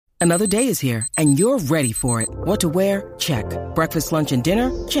Another day is here, and you're ready for it. What to wear? Check. Breakfast, lunch, and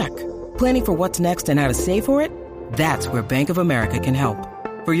dinner? Check. Planning for what's next and how to save for it? That's where Bank of America can help.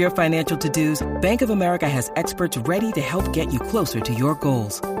 For your financial to-dos, Bank of America has experts ready to help get you closer to your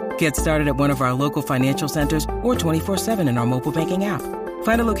goals. Get started at one of our local financial centers or 24/7 in our mobile banking app.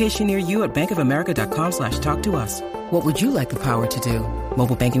 Find a location near you at bankofamerica.com/talktous. What would you like the power to do?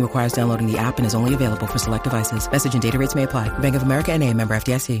 Mobile banking requires downloading the app and is only available for select devices. Message and data rates may apply. Bank of America N.A., member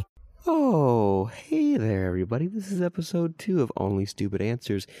FDIC. Oh, hey there, everybody. This is episode 2 of Only Stupid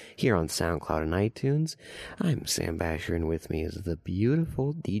Answers here on SoundCloud and iTunes. I'm Sam Basher, and with me is the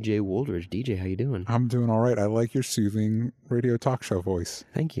beautiful DJ Wooldridge. DJ, how you doing? I'm doing all right. I like your soothing radio talk show voice.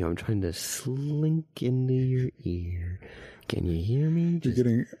 Thank you. I'm trying to slink into your ear. Can you hear me? You're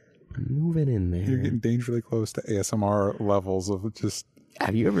getting moving in there. You're getting dangerously close to ASMR levels of just...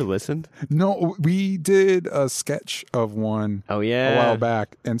 Have you ever listened? No, we did a sketch of one a while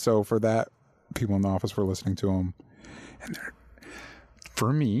back. And so for that, people in the office were listening to them. And they're,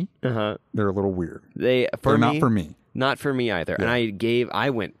 for me, they're a little weird. They're not for me. Not for me either. Yeah. And I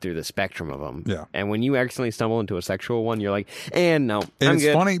went through the spectrum of them. Yeah. And when you accidentally stumble into a sexual one, you're like, no, and I'm it's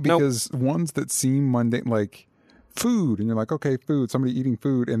good. funny because ones that seem mundane, like food, and you're like, okay, food, somebody eating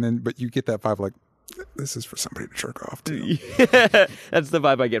food, and then, but you get that vibe like, this is for somebody to jerk off to. That's the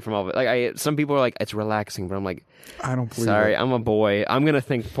vibe I get from all of it. Like, some people are like, it's relaxing, but I'm like, I don't believe sorry, it. I'm a boy. I'm gonna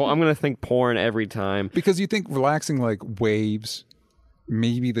think porn every time because you think relaxing like waves,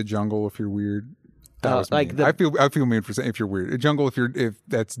 maybe the jungle if you're weird. That was like mean. I feel mean for saying if you're weird. A jungle if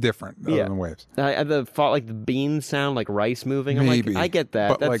that's different other than waves. The thought like the beans sound like rice moving. I'm Maybe. like, I get that.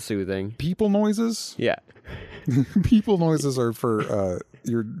 But That's like, soothing. People noises. Yeah. People noises are for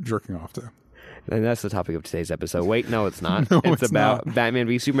you're jerking off to. And that's the topic of today's episode. Wait, no, it's not. No, it's about not. Batman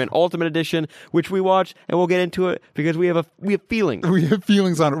v Superman Ultimate Edition, which we watched, and we'll get into it because we have feelings. We have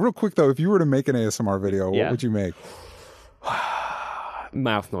feelings on it. Real quick though, if you were to make an ASMR video, what would you make?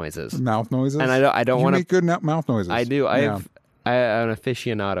 Mouth noises. Mouth noises. And I don't want to make good mouth noises. I do. I'm an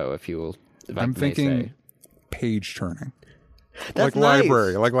aficionado, if you will. I'm thinking page turning. That's like nice.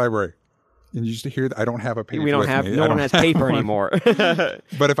 library. And you just hear that I don't have a page. We don't have. No one has paper anymore.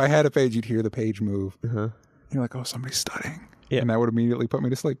 But if I had a page, you'd hear the page move. You're like, oh, somebody's studying, and that would immediately put me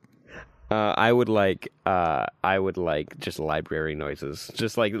to sleep. I would like just library noises,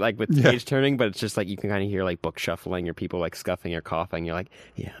 just like with page turning, but it's just like you can kind of hear like book shuffling or people like scuffing or coughing. You're like,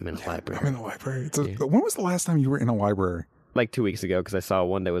 yeah, I'm in a library. I'm in the library. When was the last time you were in a library? Like 2 weeks ago, because I saw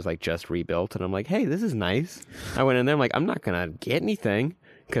one that was like just rebuilt, and I'm like, hey, this is nice. I went in there, I'm like, I'm not gonna get anything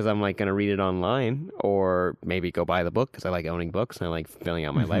because I'm like gonna read it online or maybe go buy the book because I like owning books and I like filling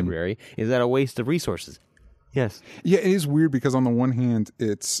out my library. Is that a waste of resources? Yes. Yeah, it is weird because on the one hand,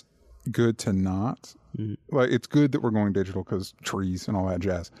 it's good to not. Like, it's good that we're going digital because trees and all that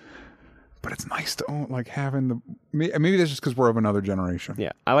jazz. But it's nice to own, like having the. Maybe that's just because we're of another generation.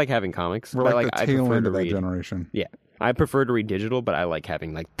 Yeah, I like having comics. We're but like the tail end of that generation. Yeah, I prefer to read digital, but I like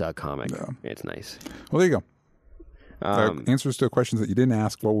having like the comic. Yeah. It's nice. Well, there you go. Answers to questions that you didn't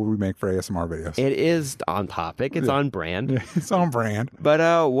ask. What would we make for ASMR videos? It is on topic. It's on brand. Yeah, it's on brand.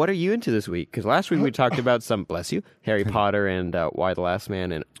 But what are you into this week? Because last week we talked about bless you, Harry Potter and Y the Last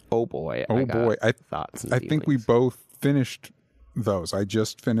Man, and I thoughts and I think we both finished those. I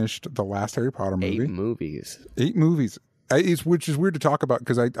just finished the last Harry Potter movie. 8 movies. Which is weird to talk about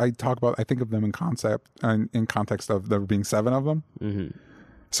because I think of them in context of there being 7 of them. Mm-hmm.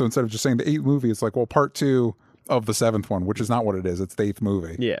 So instead of just saying the 8th movie, it's like, well, part 2 of the 7th one, which is not what it is. It's the 8th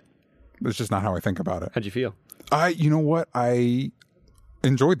movie. Yeah. It's just not how I think about it. How'd you feel? You know what? I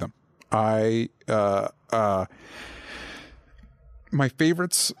enjoyed them. My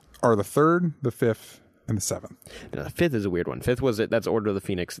favorites are the 3rd, the 5th, and the 7th. No, the 5th is a weird one. 5th was that's Order of the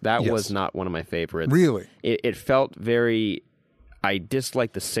Phoenix. That was not one of my favorites. Really? It felt very. I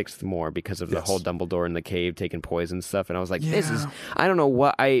disliked the 6th more because of the whole Dumbledore in the cave taking poison stuff, and I was like, "This is." I don't know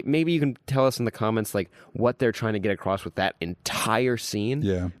what maybe you can tell us in the comments like what they're trying to get across with that entire scene.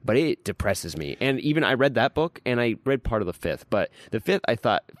 Yeah. But it depresses me, and even I read that book and I read part of the 5th, but the 5th I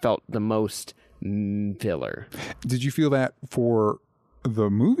thought felt the most filler. Did you feel that for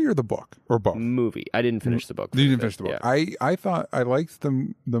the movie or the book or both? Movie. I didn't finish the book. You didn't finish the book. Yeah. I thought I liked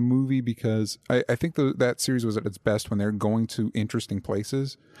the movie because I think that series was at its best when they're going to interesting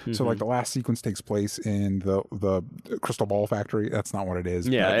places. Mm-hmm. So like the last sequence takes place in the Crystal Ball Factory. That's not what it is.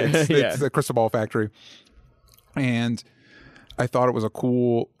 Yeah, it's the Crystal Ball Factory, and I thought it was a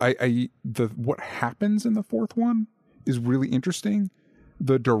cool. What happens in the 4th one is really interesting.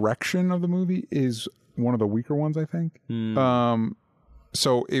 The direction of the movie is one of the weaker ones, I think.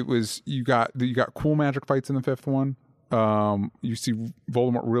 So it was you got cool magic fights in the 5th one. You see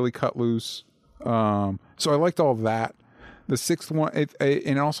Voldemort really cut loose. So I liked all that. The sixth one,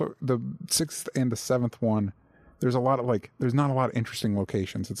 and also the sixth and the seventh one, there's not a lot of interesting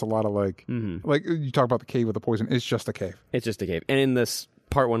locations. It's a lot of like you talk about the cave with the poison. It's just a cave. It's just a cave. And in this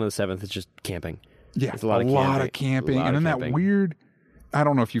part one of the seventh, it's just camping. Yeah, it's a lot of camping. And then that weird, I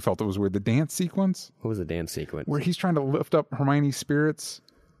don't know if you felt it was weird, the dance sequence. What was the dance sequence? Where he's trying to lift up Hermione's spirits.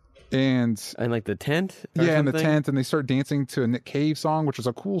 And like the tent? In the tent, and they start dancing to a Nick Cave song, which is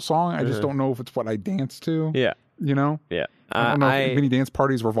a cool song. I just don't know if it's what I dance to. Yeah. You know? Yeah. I don't know if many dance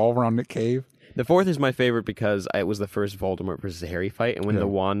parties revolve around Nick Cave. The fourth is my favorite because it was the first Voldemort versus Harry fight, and when the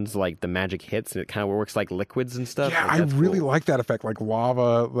wands, like, the magic hits, and it kind of works like liquids and stuff. Yeah, I really like that effect, like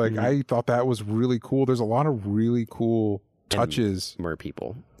lava. Like, I thought that was really cool. There's a lot of really cool touches. And mer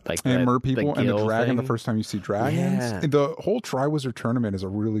people. Mer people and the dragon, the first time you see dragons. Yeah. And the whole Triwizard Tournament is a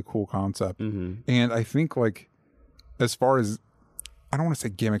really cool concept. And I think, like, as far as, I don't want to say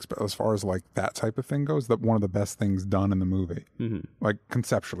gimmicks, but as far as like that type of thing goes, that one of the best things done in the movie, like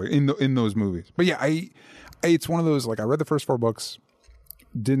conceptually in those movies. But yeah, it's one of those, like, I read the first 4 books,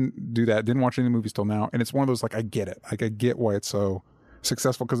 didn't do that, didn't watch any of the movies till now, and it's one of those, like, I get it, like I get why it's so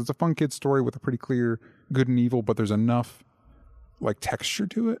successful, because it's a fun kid story with a pretty clear good and evil, but there's enough like texture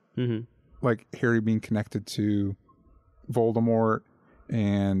to it, like Harry being connected to Voldemort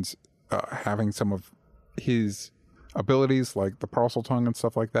and having some of his abilities like the Parseltongue and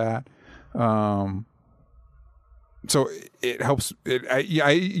stuff like that. So it helps.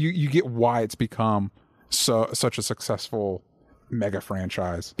 You get why it's become such a successful mega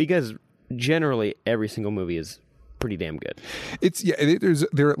franchise, because generally every single movie is pretty damn good.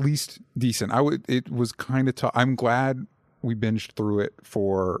 They're at least decent. It was kind of tough. I'm glad we binged through it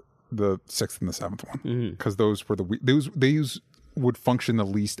for the 6th and the 7th one, because those were those would function the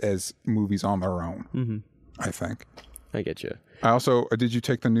least as movies on their own. I think. I get you. I also, did you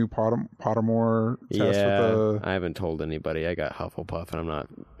take the new Pottermore test? Yeah, I haven't told anybody. I got Hufflepuff, and I'm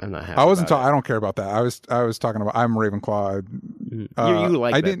not happy. I don't care about that. I was talking about, I'm Ravenclaw. You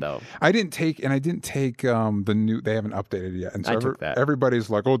like that though. I didn't take the new. They haven't updated yet, and so I took that. Everybody's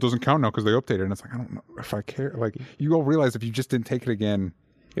like, "Oh, it doesn't count now because they updated." And it's like, I don't know if I care. Like, you all realize if you just didn't take it again,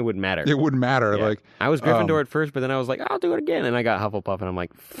 it wouldn't matter. It wouldn't matter. Yeah. Like, I was Gryffindor at first, but then I was like, I'll do it again, and I got Hufflepuff, and I'm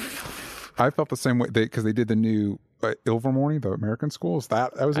like, I felt the same way because they did the new Ilvermorny, the American schools.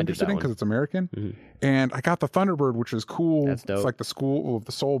 That I was interested in because it's American, and I got the Thunderbird, which is cool. That's dope. It's like the School of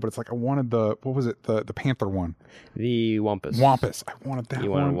the Soul, but it's like I wanted the the Panther one, the Wampus. I wanted that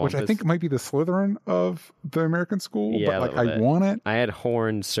one, which I think might be the Slytherin of the American school. Yeah, but like I want it. I had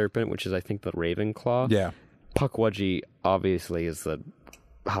Horned Serpent, which is I think the Ravenclaw. Yeah, Pukwudgie obviously is the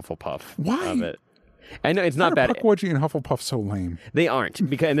Hufflepuff. Why? Of it. I know it's not bad. Pukwudgie and Hufflepuff so lame. They aren't,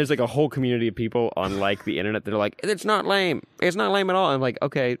 and there's like a whole community of people on like the internet that are like, it's not lame. It's not lame at all. I'm like,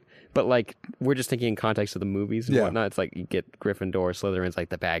 okay, but like we're just thinking in context of the movies and whatnot. It's like you get Gryffindor, Slytherin's like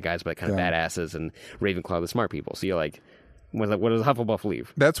the bad guys, but kind of badasses, and Ravenclaw the smart people. So you're like, what does Hufflepuff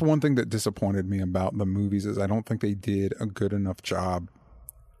leave? That's one thing that disappointed me about the movies is I don't think they did a good enough job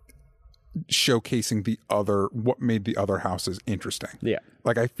showcasing what made the other houses interesting. Yeah.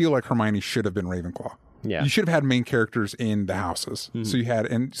 Like, I feel like Hermione should have been Ravenclaw. Yeah. You should have had main characters in the houses. So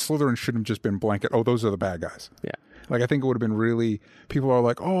and Slytherin shouldn't have just been blanket, oh, those are the bad guys. Yeah. Like, I think it would have been really, people are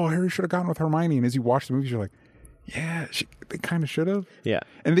like, oh, Harry should have gotten with Hermione. And as you watch the movies, you're like, yeah, they kind of should have. Yeah.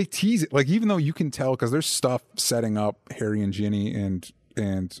 And they tease it. Like, even though you can tell, because there's stuff setting up Harry and Ginny and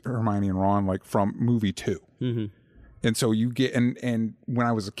Hermione and Ron, like, from movie 2. And so you get, and when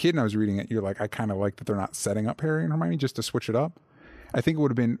I was a kid and I was reading it, you're like, I kind of like that they're not setting up Harry and Hermione just to switch it up. I think it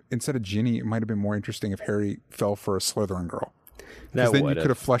would have been, instead of Ginny, it might have been more interesting if Harry fell for a Slytherin girl. Because then you could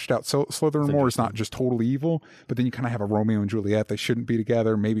have fleshed out Slytherin more. It's not just totally evil, but then you kind of have a Romeo and Juliet. They shouldn't be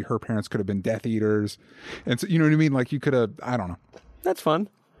together. Maybe her parents could have been Death Eaters. And so, you know what I mean? Like, you could have, I don't know. That's fun.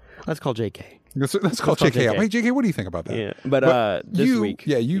 Let's call JK. Let's call JK out. Hey, JK, what do you think about that? Yeah. But this week.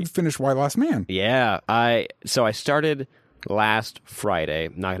 Yeah, you finished Y Last Man. Yeah. I started last Friday.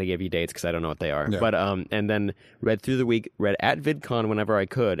 I'm not going to give you dates because I don't know what they are. Yeah. But and then read through the week, read at VidCon whenever I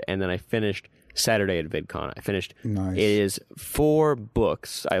could, and then I finished Saturday at VidCon. I finished. Nice. It is 4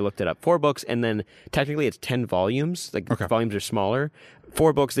 books. I looked it up. 4 books, and then technically it's 10 volumes. Like, the volumes are smaller.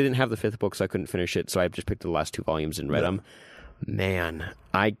 4 books. They didn't have the 5th book, so I couldn't finish it. So I just picked the last 2 volumes and read them. Man,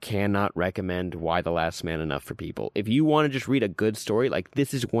 I cannot recommend Y the Last Man enough for people. If you want to just read a good story, like,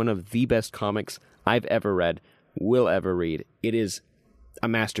 this is one of the best comics I've ever read, will ever read. It is a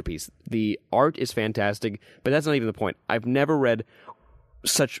masterpiece. The art is fantastic, but that's not even the point. I've never read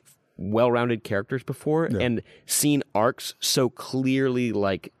such well-rounded characters before and seen arcs so clearly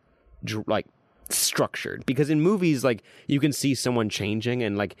like structured, because in movies, like, you can see someone changing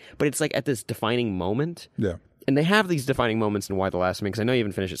and like, but it's like at this defining moment. Yeah. And they have these defining moments in Y the Last Man, because I know you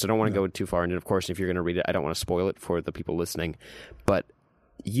haven't finished it, so I don't want to go too far into it. Of course, if you're going to read it, I don't want to spoil it for the people listening. But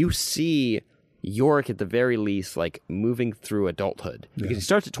you see Yorick, at the very least, like, moving through adulthood. Because he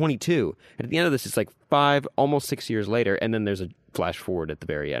starts at 22, and at the end of this, it's like 5, almost 6 years later, and then there's a flash forward at the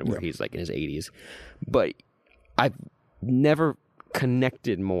very end where he's, like, in his 80s. But I've never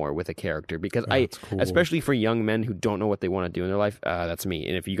connected more with a character, because cool. Especially for young men who don't know what they want to do in their life, that's me.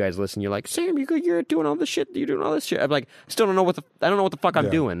 And if you guys listen, you're like, Sam, you're doing all this shit, you're doing all this shit. I'm like, I don't know what the fuck I'm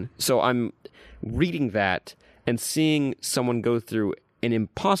doing. So I'm reading that and seeing someone go through an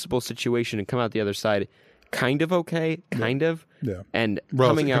impossible situation and come out the other side kind of okay, and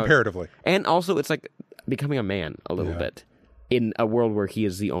coming out comparatively. And also, it's like becoming a man a little bit in a world where he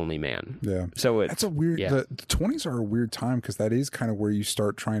is the only man. Yeah. So that's a weird, the 20s are a weird time, because that is kind of where you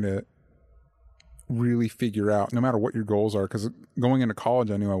start trying to really figure out, no matter what your goals are, because going into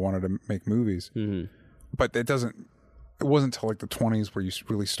college, I knew I wanted to make movies, but it wasn't until like the 20s where you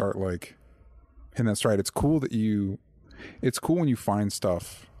really start like hitting that stride. It's cool when you find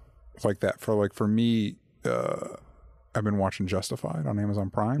stuff like that. For me, I've been watching Justified on Amazon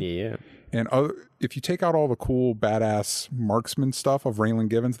Prime. Yeah. And if you take out all the cool, badass marksman stuff of Raylan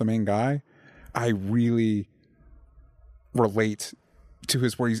Givens, the main guy, I really relate to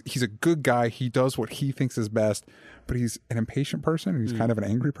where he's a good guy. He does what he thinks is best, but he's an impatient person, and he's kind of an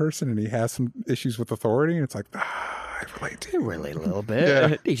angry person, and he has some issues with authority. And it's like, I relate to you. Relate a little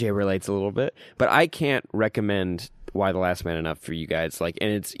bit. DJ relates a little bit. But I can't recommend Y the Last Man enough for you guys. Like,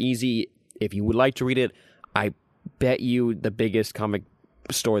 and it's easy. If you would like to read it, I bet you the biggest comic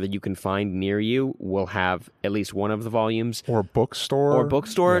store that you can find near you will have at least one of the volumes, or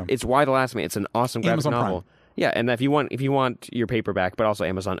bookstore. Yeah. It's Y the Last Man. It's an awesome graphic novel. Prime. Yeah, and if you want your paperback, but also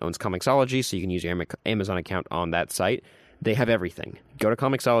Amazon owns Comixology, so you can use your Amazon account on that site. They have everything. Go to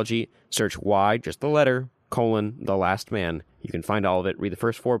Comixology, search Y, just the letter, The Last Man. You can find all of it. Read the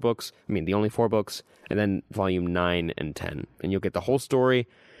first 4 books. The only 4 books, and then volume 9 and 10, and you'll get the whole story.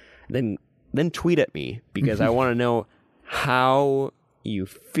 Then tweet at me, because I want to know how you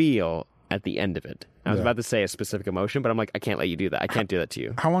feel at the end of it. I was about to say a specific emotion, but I'm like, I can't let you do that. I can't do that to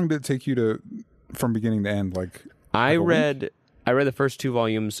you. How long did it take you from beginning to end? I read the first 2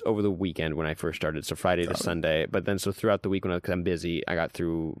 volumes over the weekend when I first started, so Friday to Sunday. But then, so throughout the week, because I'm busy, I got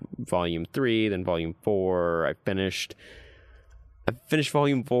through volume 3, then volume 4. I finished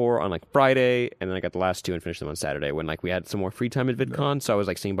volume 4 on like Friday, and then I got the last 2 and finished them on Saturday when like we had some more free time at VidCon. So I was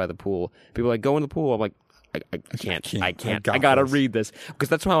like sitting by the pool. People were like, go in the pool. I'm like, I can't. I gotta read this, because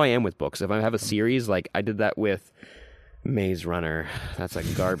that's how I am with books. If I have a series, like I did that with Maze Runner. That's a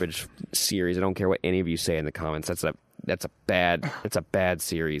garbage series. I don't care what any of you say in the comments. That's a bad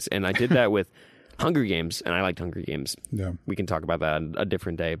series. And I did that with Hunger Games, and I liked Hunger Games. Yeah, we can talk about that a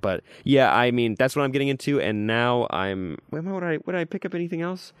different day. But yeah, that's what I'm getting into. And now would I pick up anything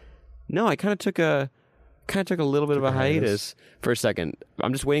else? No, I kind of took a little bit of a hiatus for a second.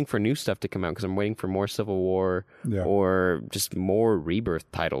 I'm just waiting for new stuff to come out, because I'm waiting for more Civil War or just more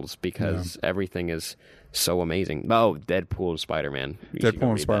Rebirth titles, because everything is so amazing. Oh, Deadpool and Spider-Man. Deadpool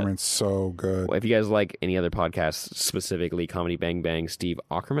and Spider-Man's so good. Well, if you guys like any other podcasts, specifically Comedy Bang Bang, Steve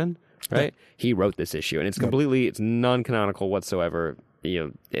Ackerman, right? He wrote this issue, and it's completely, it's non-canonical whatsoever. You'll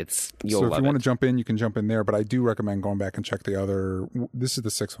love it. So if you want to jump in, you can jump in there, but I do recommend going back and check the other. This is the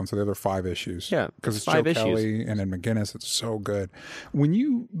 6th one, so the other 5 issues. Yeah, because it's Joe Kelly and Ed McGuinness. It's so good. When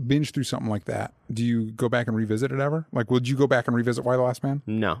you binge through something like that, do you go back and revisit it ever? Like, would you go back and revisit Y the Last Man?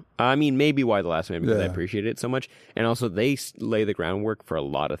 No, maybe Y the Last Man, because I appreciate it so much, and also they lay the groundwork for a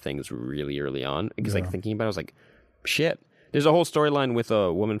lot of things really early on. Because like thinking about it, I was like, shit. There's a whole storyline with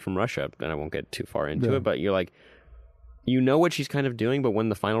a woman from Russia, and I won't get too far into it, but you're like, you know what she's kind of doing, but when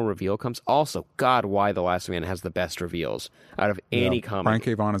the final reveal comes, also, God, Y the Last Man has the best reveals out of any comic. Brian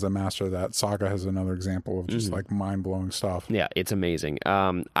K. Vaughan is a master of that. Saga has another example of just like mind-blowing stuff. Yeah, it's amazing.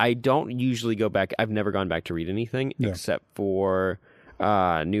 I don't usually go back. I've never gone back to read anything except for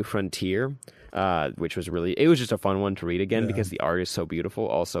New Frontier, which was it was just a fun one to read again because the art is so beautiful.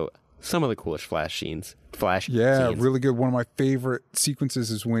 Also, some of the coolest flash scenes. Really good. One of my favorite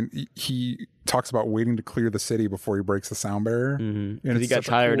sequences is when he talks about waiting to clear the city before he breaks the sound barrier. And he got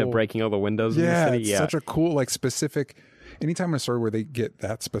tired of breaking all the windows in the city. It's such a cool, like, specific. Anytime in a story where they get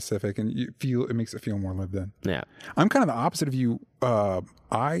that specific, and it makes it feel more lived in. Yeah, I'm kind of the opposite of you.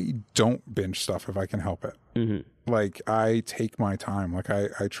 I don't binge stuff if I can help it. Like, I take my time. Like,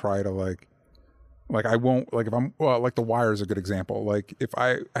 I try to like I won't, like, if I'm like The Wire is a good example. Like, if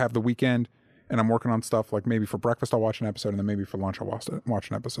I have the weekend and I'm working on stuff, like maybe for breakfast I'll watch an episode, and then maybe for lunch I'll watch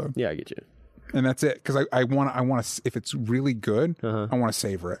an episode. Yeah, I get you. and that's it. Because I want to. If it's really good, I want to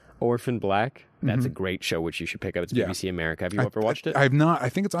savor it. Orphan Black. That's a great show, which you should pick up. It's BBC America. Have you ever watched it? I've not. I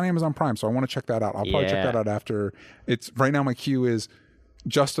think it's on Amazon Prime, so I want to check that out. I'll probably check that out after. It's right now. My queue is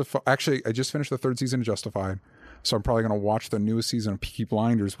Justified. Actually, I just finished the 3rd season of Justified, so I'm probably going to watch the newest season of Peaky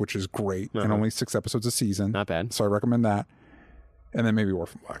Blinders, which is great, and only 6 episodes a season. Not bad. So I recommend that. And then maybe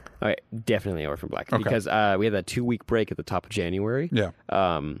Orphan Black. All right, definitely Orphan Black. Because we had that 2-week break at the top of January. Yeah.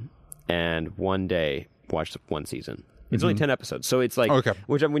 And one day watched 1 season. It's only 10 episodes. So it's like,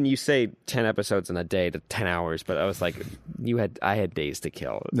 which when you say 10 episodes in a day to 10 hours, but I was like, I had days to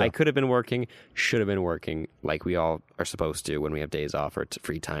kill. Yeah. I could have been working, should have been working like we all are supposed to when we have days off or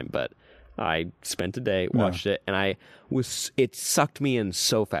free time. But I spent a day, watched it, and it sucked me in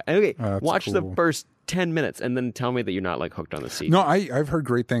so fast. Okay, watch the first 10 minutes and then tell me that you're not like hooked on the season. No, I've heard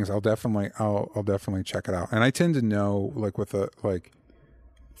great things. I'll definitely check it out. And I tend to know like with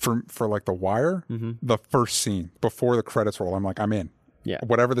for like The Wire, the first scene before the credits roll, I'm in. Yeah.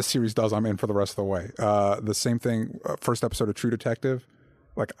 Whatever the series does, I'm in for the rest of the way. The same thing, first episode of True Detective,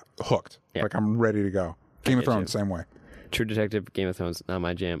 like hooked. Yeah. Like I'm ready to go. Game of Thrones, same way. True Detective, Game of Thrones, not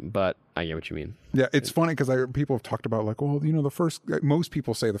my jam, but I get what you mean. Yeah, it's funny because people have talked about like, well, most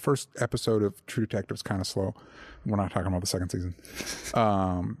people say the first episode of True Detective is kind of slow. We're not talking about the 2nd season,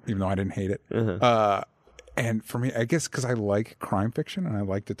 even though I didn't hate it. And for me, I guess because I like crime fiction and I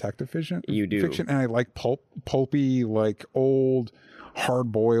like detective fiction. You do. Fiction, and I like pulpy, like old,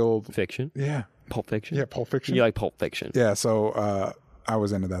 hard-boiled. Fiction? Yeah. Pulp Fiction? Yeah, Pulp Fiction. You like Pulp Fiction. Yeah, so I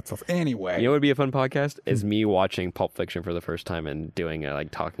was into that stuff. Anyway. You know what would be a fun podcast? Is me watching Pulp Fiction for the first time and doing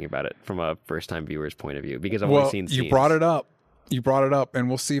talking about it from a first-time viewer's point of view. Because I've only seen scenes. You brought it up, and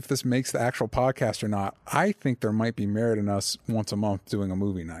we'll see if this makes the actual podcast or not. I think there might be merit in us once a month doing a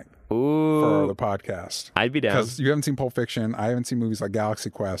movie night. Ooh. For the podcast. I'd be down. Because you haven't seen Pulp Fiction. I haven't seen movies like Galaxy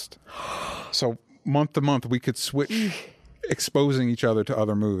Quest. So month to month, we could switch exposing each other to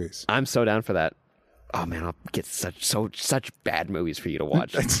other movies. I'm so down for that. Oh, man, I'll get such bad movies for you to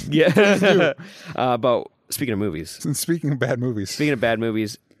watch. Yeah. But speaking of movies. Speaking of bad movies. Maybe.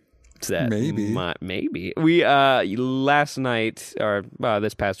 We, last night, or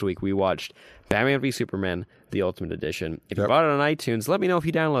this past week, we watched Batman v Superman, the Ultimate Edition. If you bought it on iTunes, let me know if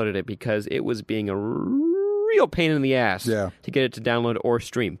you downloaded it, because it was being a real pain in the ass to get it to download or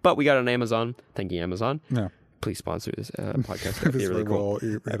stream. But we got it on Amazon. Thank you, Amazon. Yeah. Please sponsor this podcast. That'd be really cool.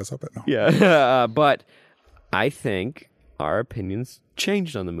 You hit us up at now. Yeah. But I think our opinions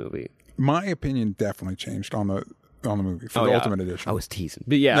changed on the movie. My opinion definitely changed on the movie for the Ultimate Edition. I was teasing.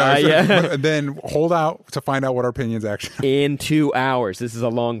 But yeah. But then hold out to find out what our opinions actually in 2 hours. This is a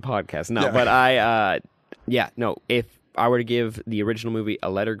long podcast. No, but if I were to give the original movie a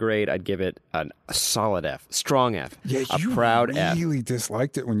letter grade, I'd give it a solid F, strong F, a proud F. You really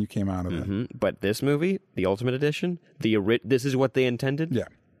disliked it when you came out of it. But this movie, the Ultimate Edition, this is what they intended. Yeah.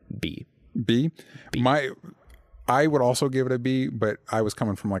 B. I would also give it a B, but I was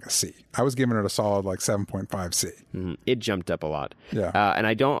coming from like a C. I was giving it a solid like 7.5 C. It jumped up a lot. Yeah. And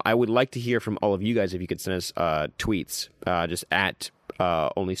I would like to hear from all of you guys if you could send us tweets, just at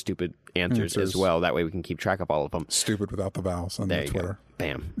Only Stupid Answers as well. That way we can keep track of all of them. Stupid without the vowels on Twitter. Go.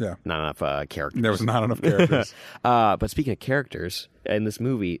 Bam. Yeah. Not enough characters. There was not enough characters. But speaking of characters, in this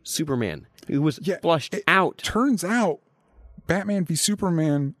movie, Superman, it was flushed out. Turns out Batman v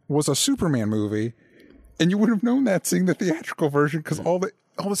Superman was a Superman movie. And you wouldn't have known that seeing the theatrical version, because all the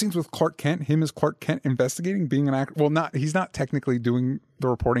scenes with Clark Kent, him as Clark Kent investigating, being an actor. Well, he's not technically doing the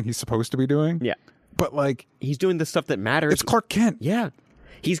reporting he's supposed to be doing. Yeah. But like he's doing the stuff that matters. It's Clark Kent. Yeah.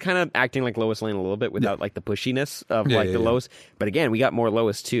 He's kind of acting like Lois Lane a little bit without like the pushiness of the Lois. But again, we got more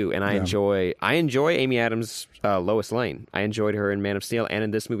Lois too, and I enjoy Amy Adams' Lois Lane. I enjoyed her in Man of Steel and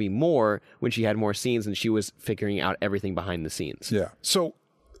in this movie more when she had more scenes and she was figuring out everything behind the scenes. Yeah. So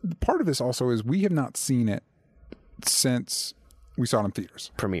part of this also is we have not seen it since we saw it in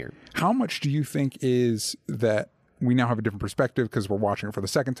theaters. Premiere. How much do you think is that we now have a different perspective because we're watching it for the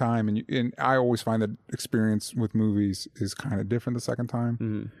second time? And I always find that experience with movies is kind of different the second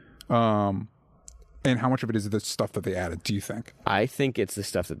time. And how much of it is the stuff that they added, do you think? I think it's the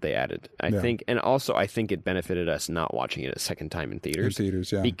stuff that they added. I think it benefited us not watching it a second time in theaters.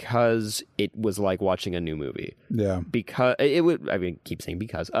 Because it was like watching a new movie. Yeah. Because it would, I mean, keep saying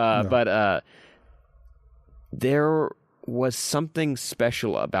because, but there was something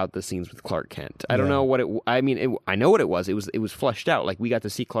special about the scenes with Clark Kent. I don't know what I know what it was. It was fleshed out. Like, we got to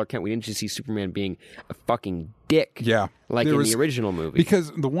see Clark Kent. We didn't just see Superman being a fucking dick. Yeah. Like in the original movie.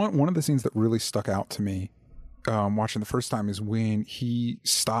 Because one of the scenes that really stuck out to me watching the first time is when he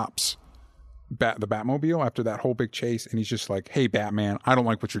stops the Batmobile after that whole big chase, and he's just like, "Hey, Batman, I don't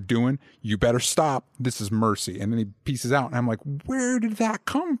like what you're doing. You better stop. This is mercy." And then he pieces out, and I'm like, "Where did that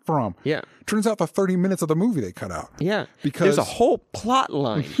come from?" Yeah. Turns out the 30 minutes of the movie they cut out. Yeah. Because there's a whole plot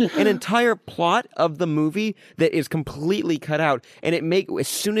line, an entire plot of the movie that is completely cut out, and as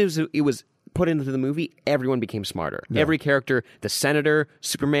soon as it was put into the movie, everyone became smarter. Yeah. Every character, the Senator,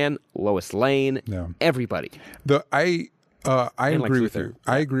 Superman, Lois Lane, everybody. I agree with you.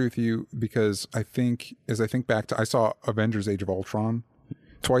 I agree with you because I think back to, I saw Avengers Age of Ultron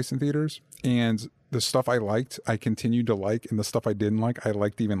twice in theaters, and the stuff I liked, I continued to like, and the stuff I didn't like, I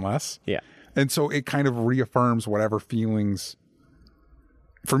liked even less. Yeah. And so it kind of reaffirms whatever feelings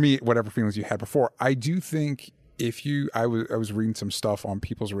you had before. I do think I was reading some stuff on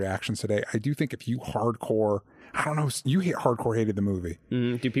people's reactions today. I do think if you hardcore, I don't know, hardcore hated the movie.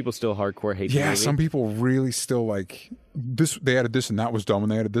 Mm-hmm. Do people still hardcore hate the movie? Yeah, some people really still like this. They added this and that was dumb,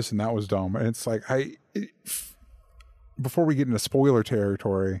 and they added this and that was dumb. And it's like, before we get into spoiler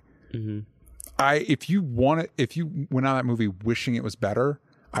territory, if you went out of that movie wishing it was better,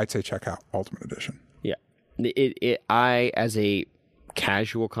 I'd say check out Ultimate Edition. Yeah. I, as a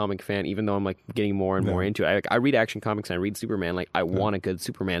casual comic fan, even though I'm like getting more and more into it, I read Action Comics and I read Superman, like I want a good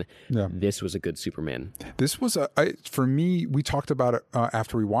Superman. This was a good Superman. This was for me, we talked about it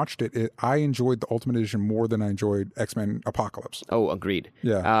after we watched it. I enjoyed the Ultimate Edition more than I enjoyed X-Men Apocalypse. Oh, agreed.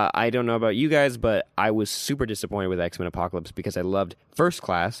 Yeah. I don't know about you guys, but I was super disappointed with X-Men Apocalypse because I loved First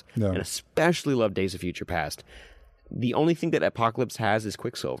Class and especially loved Days of Future Past. The only thing that Apocalypse has is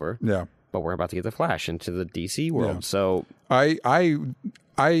Quicksilver. Yeah. But we're about to get the Flash into the DC world, so I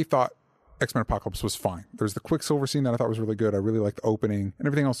thought X-Men Apocalypse was fine. There's the Quicksilver scene that I thought was really good. I really liked the opening, and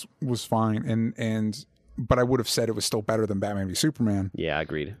everything else was fine. But I would have said it was still better than Batman v Superman. Yeah,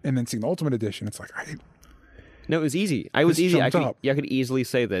 agreed. And then seeing the Ultimate Edition, it's like no, it was easy. I could easily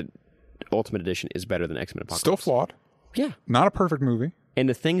say that Ultimate Edition is better than X-Men Apocalypse. Still flawed. Yeah, not a perfect movie. And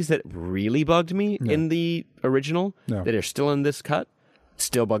the things that really bugged me in the original that are still in this cut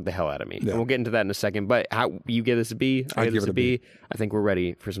still bug the hell out of me. Yeah. And we'll get into that in a second. But how you give this a B? I give this a B. I think we're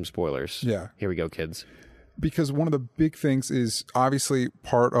ready for some spoilers. Yeah. Here we go, kids. Because one of the big things is obviously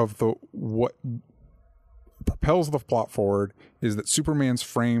part of what propels the plot forward is that Superman's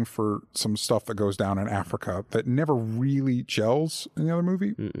framed for some stuff that goes down in Africa that never really gels in the other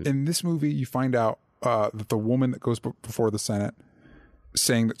movie. Mm-mm. In this movie, you find out that the woman that goes before the Senate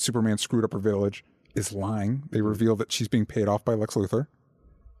saying that Superman screwed up her village is lying. They reveal that she's being paid off by Lex Luthor.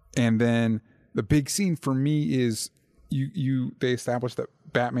 And then the big scene for me is they establish that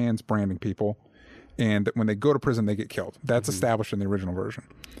Batman's branding people, and that when they go to prison, they get killed. That's established in the original version.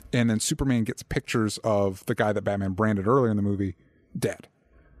 And then Superman gets pictures of the guy that Batman branded earlier in the movie dead.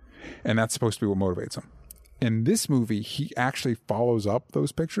 And that's supposed to be what motivates him. In this movie, he actually follows up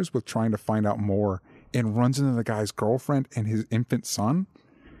those pictures with trying to find out more and runs into the guy's girlfriend and his infant son.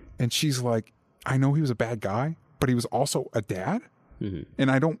 And she's like, I know he was a bad guy, but he was also a dad. Mm-hmm.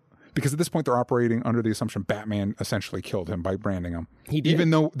 And because at this point they're operating under the assumption Batman essentially killed him by branding him. He did.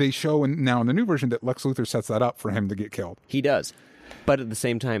 Even though they show now in the new version that Lex Luthor sets that up for him to get killed. He does. But at the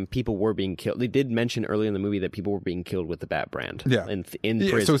same time, people were being killed. They did mention early in the movie that people were being killed with the Bat brand. Yeah. In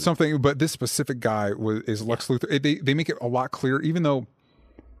prison. So it's something, but this specific guy is Lex Luthor. They make it a lot clearer, even though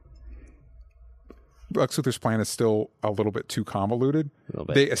Lex Luthor's plan is still a little bit too convoluted.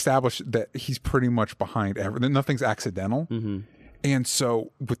 They establish that he's pretty much behind everything. Nothing's accidental. Mm-hmm. And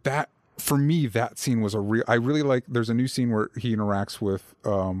so with that, for me, that scene was I really like, there's a new scene where he interacts with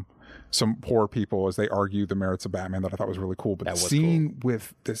some poor people as they argue the merits of Batman that I thought was really cool. But the scene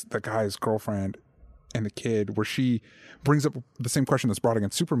with the guy's girlfriend and the kid where she brings up the same question that's brought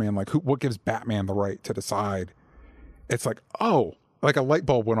against Superman, like what gives Batman the right to decide? It's like, oh, like a light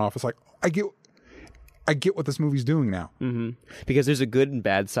bulb went off. It's like, I get what this movie's doing now. Mm-hmm. Because there's a good and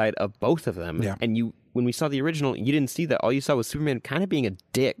bad side of both of them. Yeah. And when we saw the original, you didn't see that. All you saw was Superman kind of being a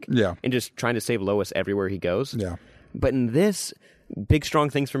dick. Yeah. And just trying to save Lois everywhere he goes. Yeah. But in this, big strong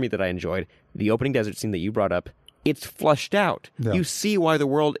things for me that I enjoyed, the opening desert scene that you brought up, it's flushed out. Yeah. You see why the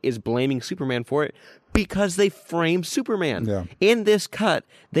world is blaming Superman for it, because they framed Superman. Yeah. In this cut,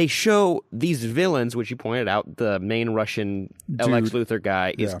 they show these villains, which you pointed out, the main Russian Lex Luthor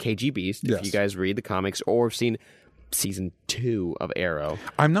guy is KG Beast, if you guys read the comics or have seen season 2 of Arrow.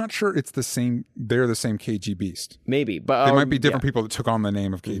 I'm not sure it's the same. They're the same KG Beast. Maybe, but they might be different people that took on the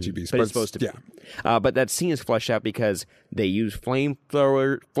name of KG Beast. But it's supposed to be. Yeah. But that scene is fleshed out because they use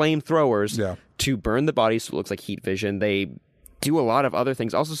flamethrowers to burn the body, so it looks like heat vision. They do a lot of other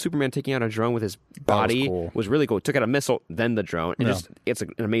things. Also, Superman taking out a drone with his body was really cool. Took out a missile, then the drone. And it's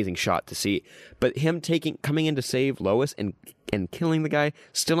an amazing shot to see. But him coming in to save Lois and killing the guy,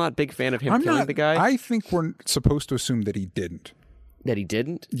 still not a big fan of him killing the guy. I think we're supposed to assume that he didn't. That he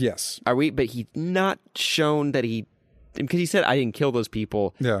didn't? Yes. Are we? But he's not shown that he... Because he said, I didn't kill those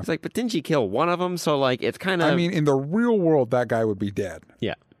people. Yeah. It's like, but didn't you kill one of them? So, like, it's kind of... I mean, in the real world, that guy would be dead.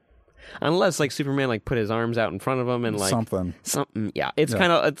 Yeah. Unless, like, Superman, like, put his arms out in front of him and, like... Something. Yeah. It's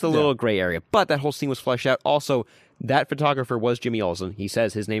kind of... It's a little gray area. But that whole scene was fleshed out. Also, that photographer was Jimmy Olsen. He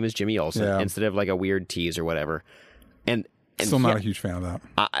says his name is Jimmy Olsen instead of, like, a weird tease or whatever. And still not a huge fan of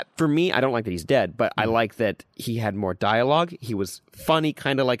that. For me, I don't like that he's dead, but I like that he had more dialogue. He was funny,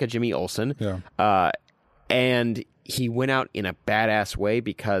 kind of like a Jimmy Olsen. Yeah. And he went out in a badass way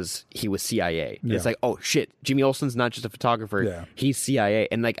because he was CIA. Yeah. It's like, oh shit, Jimmy Olsen's not just a photographer, he's CIA.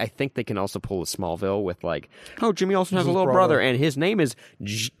 And like, I think they can also pull a Smallville with like, oh, Jimmy Olsen has a little brother and his name is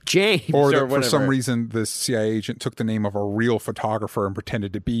James. Or that for some reason the CIA agent took the name of a real photographer and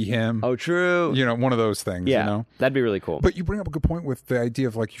pretended to be him. Oh, true. You know, one of those things, yeah, you know? That'd be really cool. But you bring up a good point with the idea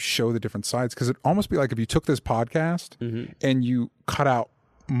of like you show the different sides, because it'd almost be like if you took this podcast and you cut out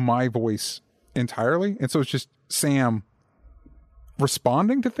my voice entirely, and so it's just Sam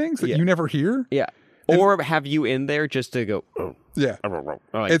responding to things that you never hear. Yeah. Or have you in there just to go, yeah.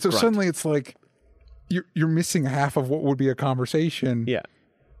 Like, and so suddenly it's like you're missing half of what would be a conversation. Yeah.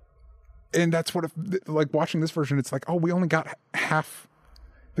 And that's what, like watching this version, it's like, oh, we only got half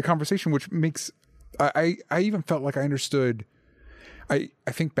the conversation, which makes, I even felt like I understood. I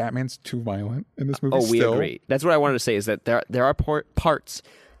think Batman's too violent in this movie. Oh, we agree. That's what I wanted to say, is that there are parts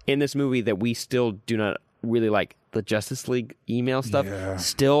in this movie that we still do not really like. The Justice League email stuff. Yeah.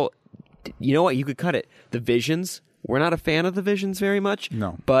 Still, you know what? You could cut it. The Visions. We're not a fan of the Visions very much.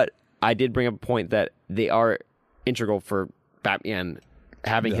 No. But I did bring up a point that they are integral for Batman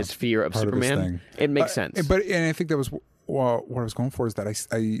having his fear of Superman. It makes sense. And I think that was what I was going for, is that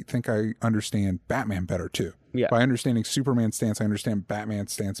I think I understand Batman better too. Yeah. By understanding Superman's stance, I understand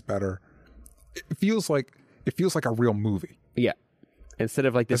Batman's stance better. It feels like a real movie. Yeah. Instead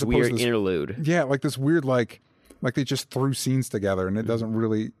of like this weird interlude. Yeah, like this weird like they just threw scenes together and it doesn't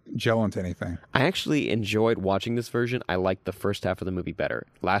really gel into anything. I actually enjoyed watching this version. I liked the first half of the movie better.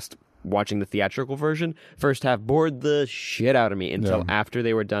 Watching the theatrical version, first half bored the shit out of me until after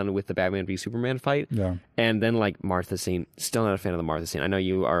they were done with the Batman v Superman fight. Yeah. And then like Martha scene. Still not a fan of the Martha scene. I know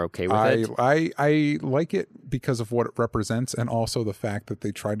you are okay with it. I like it because of what it represents, and also the fact that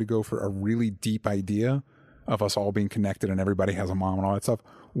they tried to go for a really deep idea of us all being connected and everybody has a mom and all that stuff,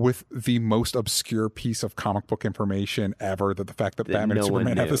 with the most obscure piece of comic book information ever, that the fact that Batman and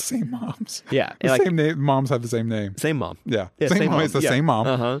Superman have the same moms. Yeah. The same name. Moms have the same name. Same mom. Yeah. Same mom. It's the same mom.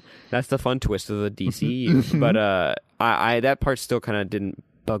 Uh-huh. That's the fun twist of the DCU. But I that part still kind of didn't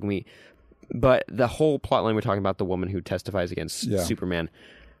bug me. But the whole plotline we're talking about, the woman who testifies against Superman,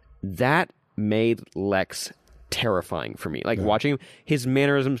 that made Lex terrifying for me. Like watching his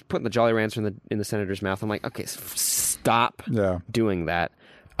mannerisms, putting the Jolly Rancher in the senator's mouth. I'm like, okay, stop doing that.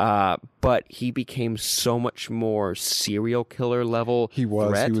 But he became so much more serial killer level. He was.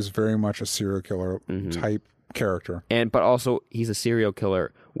 Threat. He was very much a serial killer type character. But also he's a serial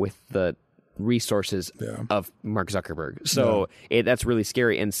killer with the resources of Mark Zuckerberg. So that's really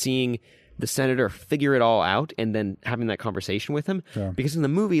scary. And seeing the senator figure it all out and then having that conversation with him, because in the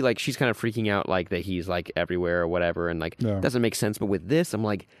movie, like, she's kind of freaking out like that he's like everywhere or whatever, and like doesn't make sense. But with this, I'm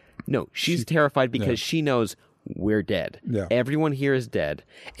like, no, she's terrified because she knows we're dead. Everyone here is dead.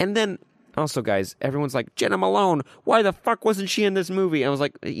 And then also, guys, everyone's like, Jenna Malone, why the fuck wasn't she in this movie? I was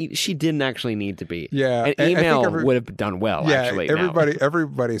like, she didn't actually need to be. Yeah. An email would have done well, actually.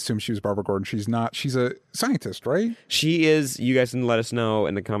 Everybody assumes she was Barbara Gordon. She's not. She's a scientist, right? She is. You guys can let us know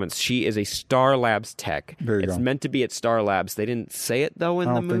in the comments. She is a Star Labs tech. It's meant to be at Star Labs. They didn't say it, though,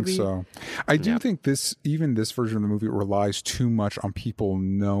 in the movie. I don't think so. I do think this version of the movie relies too much on people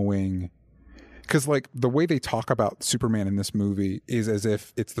knowing. Because, like, the way they talk about Superman in this movie is as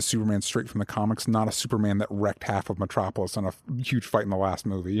if it's the Superman straight from the comics, not a Superman that wrecked half of Metropolis in a huge fight in the last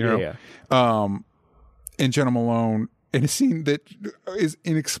movie, you know? And Jenna Malone, in a scene that is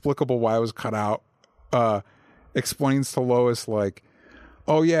inexplicable why it was cut out, explains to Lois, like,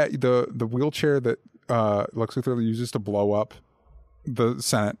 oh, yeah, the wheelchair that Lex Luthor uses to blow up the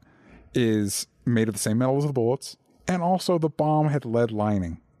Senate is made of the same metal as the bullets, and also the bomb had lead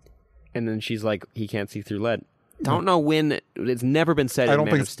lining. And then she's like, he can't see through lead. don't know when. It's never been said. I don't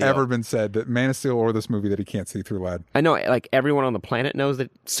think it's ever been said that Man of Steel or this movie that he can't see through lead. I know, like everyone on the planet knows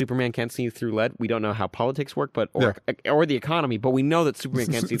that Superman can't see through lead. We don't know how politics work, or the economy, but we know that Superman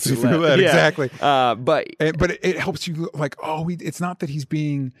can't see through lead. Yeah. Exactly. But it helps you like, it's not that he's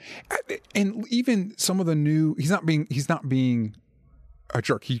being, and even some of the new, he's not being a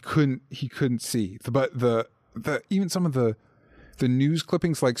jerk. He couldn't see, but the even some of the news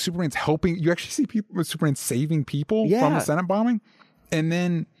clippings, like Superman's helping, you actually see people with Superman saving people from the Senate bombing, and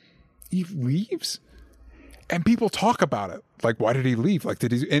then he leaves and people talk about it, like, why did he leave, like,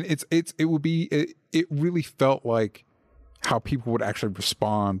 did he, and it really felt like how people would actually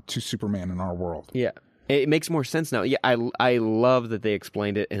respond to Superman in our world. It makes more sense now. I love that they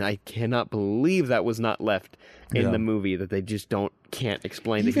explained it, and I cannot believe that was not left in the movie, that they just can't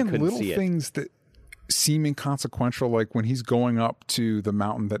explain even that he couldn't see it. Little things that seem inconsequential, like when he's going up to the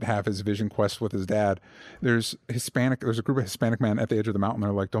mountain that have his vision quest with his dad, there's a group of Hispanic men at the edge of the mountain.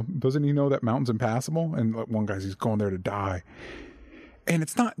 They're like, doesn't he know that mountain's impassable? And one guy's, he's going there to die. And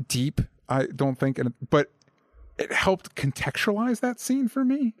it's not deep, I don't think, but it helped contextualize that scene for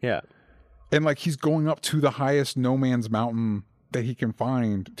me. Yeah. And like, he's going up to the highest no man's mountain that he can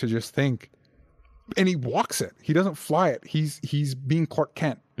find to just think, and he walks it. He doesn't fly it. He's being Clark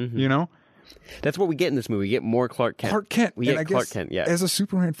Kent, you know? That's what we get in this movie. We get more Clark Kent. We get Clark Kent, yeah. As a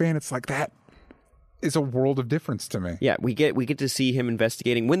Superman fan, it's like, that is a world of difference to me. Yeah, we get to see him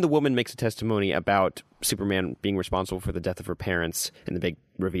investigating. When the woman makes a testimony about Superman being responsible for the death of her parents, and the big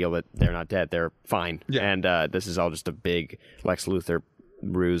reveal that they're not dead, they're fine. Yeah. And this is all just a big Lex Luthor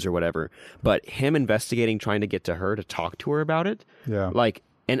ruse or whatever. But him investigating, trying to get to her, to talk to her about it. Yeah. Like,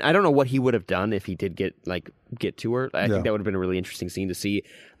 and I don't know what he would have done if he did get to her. I think that would have been a really interesting scene to see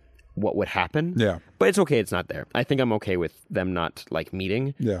what would happen. Yeah. But it's okay, it's not there. I think I'm okay with them not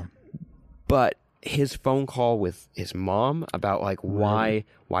meeting. Yeah. But his phone call with his mom about why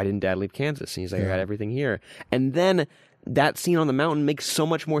didn't Dad leave Kansas? And he's like, I got everything here. And then that scene on the mountain makes so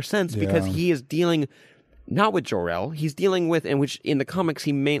much more sense because he is dealing not with Jor-El, he's dealing with, and which in the comics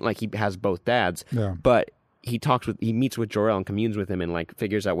he has both dads. Yeah. But he meets with Jor-El and communes with him and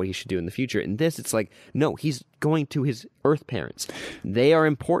figures out what he should do in the future. In this, it's no, he's going to his Earth parents. They are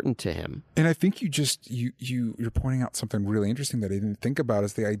important to him. And I think you're pointing out something really interesting that I didn't think about,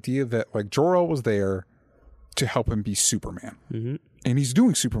 is the idea that Jor-El was there to help him be Superman. Mm-hmm. And he's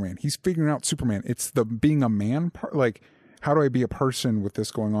doing Superman. He's figuring out Superman. It's the being a man part, how do I be a person with this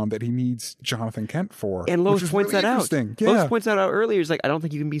going on, that he needs Jonathan Kent for? And Lois points really that out. Yeah. Lois points that out earlier. He's like, I don't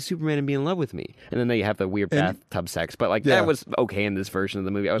think you can be Superman and be in love with me. And then they have the weird bathtub sex. But that was okay in this version of the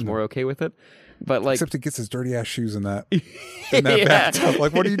movie. I was more okay with it. But except he gets his dirty ass shoes in that bathtub.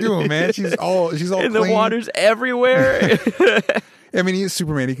 What are you doing, man? She's all and clean. The water's everywhere. I mean, he is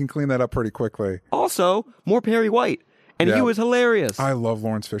Superman. He can clean that up pretty quickly. Also, more Perry White. And he was hilarious. I love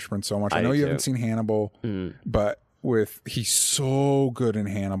Lawrence Fishburne so much. I know you haven't seen Hannibal, but he's so good in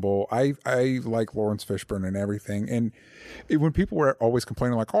Hannibal. I like Lawrence Fishburne and everything. And when people were always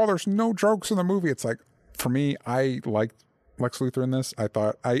complaining there's no jokes in the movie, it's for me, I liked Lex Luthor in this. I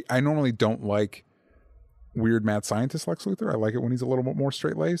thought I normally don't like weird mad scientist Lex Luthor. I like it when he's a little bit more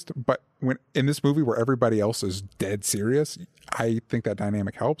straight-laced. But when in this movie where everybody else is dead serious, I think that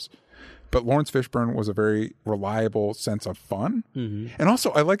dynamic helps. But Lawrence Fishburne was a very reliable sense of fun. Mm-hmm. And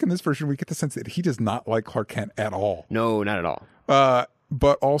also, I like in this version, we get the sense that he does not like Clark Kent at all. No, not at all.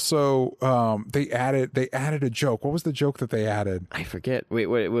 But also, they added a joke. What was the joke that they added? I forget. Wait,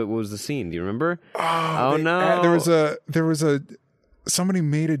 what was the scene? Do you remember? Oh no! There was a somebody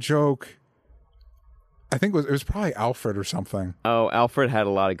made a joke. I think it was probably Alfred or something. Oh, Alfred had a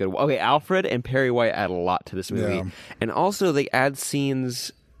lot of good. Okay, Alfred and Perry White add a lot to this movie, and also they add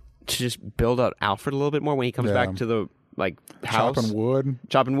scenes to just build out Alfred a little bit more when he comes back to the house.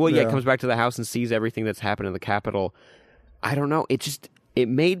 Chopping wood. Yeah, comes back to the house and sees everything that's happened in the Capitol. I don't know. It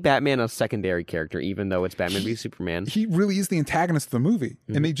made Batman a secondary character, even though it's Batman v Superman. He really is the antagonist of the movie,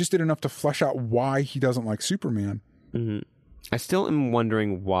 and they just did enough to flesh out why he doesn't like Superman. Mm-hmm. I still am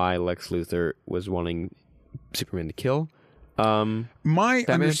wondering why Lex Luthor was wanting Superman to kill. My Batman?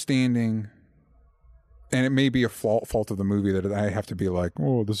 Understanding, and it may be a fault of the movie that I have to be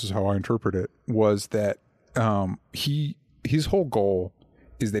this is how I interpret it, was that his whole goal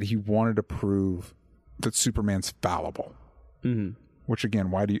is that he wanted to prove that Superman's fallible. Mm-hmm. Which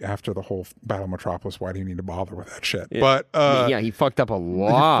again, why do you, after the whole Battle of Metropolis, why do you need to bother with that shit? Yeah. But he fucked up a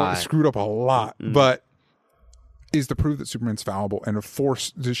lot. He screwed up a lot. Mm-hmm. But is to prove that Superman's fallible and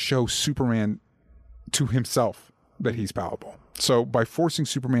to show Superman to himself that he's fallible. So by forcing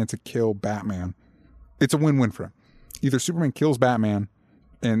Superman to kill Batman, it's a win-win for him. Either Superman kills Batman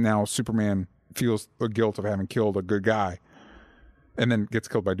and now Superman feels the guilt of having killed a good guy and then gets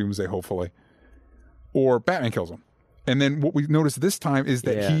killed by Doomsday, hopefully. Or Batman kills him. And then what we noticed this time is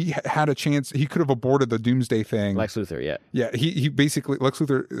that he had a chance. He could have aborted the Doomsday thing. Lex Luthor, yeah. Yeah, he basically, Lex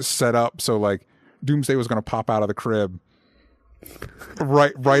Luthor set up so like Doomsday was going to pop out of the crib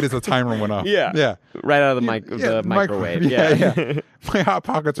right as the timer went up. Yeah. Right out of the microwave. Yeah. My Hot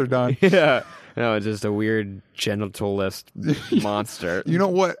Pockets are done. Yeah. No, it's just a weird genitalist monster. You know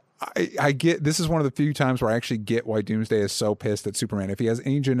what? I get, this is one of the few times where I actually get why Doomsday is so pissed at Superman. If he has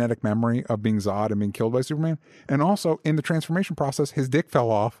any genetic memory of being Zod and being killed by Superman, and also in the transformation process, his dick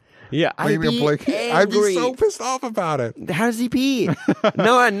fell off. Yeah, I'd be so pissed off about it. How does he pee?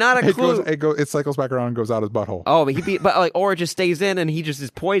 No, not a clue. It cycles back around and goes out his butthole. Oh, or it just stays in and he just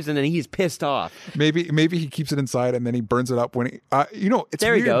is poisoned and he's pissed off. Maybe he keeps it inside and then he burns it up when he. It's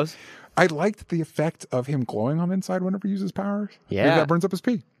there. Weird. He goes. I liked the effect of him glowing on the inside whenever he uses powers. Yeah, maybe that burns up his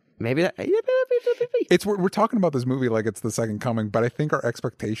pee. Maybe that. It's we're talking about this movie like it's the second coming, but I think our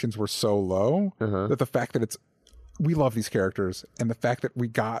expectations were so low that the fact that we love these characters and the fact that we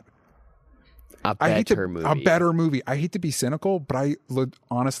got a better movie. I hate to be cynical, but I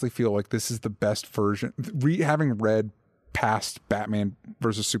honestly feel like this is the best version. Having read past Batman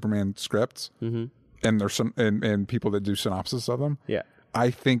versus Superman scripts, and there's some and people that do synopsis of them. Yeah. I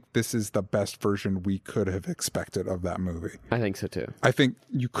think this is the best version we could have expected of that movie. I think so too. I think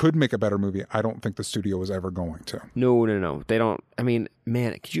you could make a better movie. I don't think the studio was ever going to. No. They don't. I mean,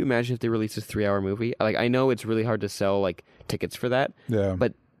 man, could you imagine if they released a 3-hour movie? Like, I know it's really hard to sell like tickets for that. Yeah.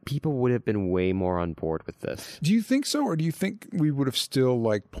 But people would have been way more on board with this. Do you think so, or do you think we would have still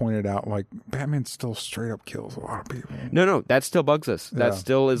like pointed out like Batman still straight up kills a lot of people? No, that still bugs us. That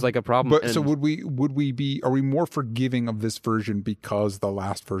still is like a problem. But so would we be? Are we more forgiving of this version because the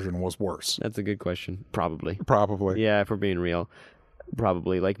last version was worse? That's a good question. Probably. Yeah, if we're being real.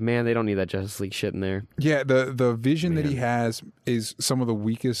 Probably. Like, man, they don't need that Justice League shit in there. Yeah, the vision that he has is some of the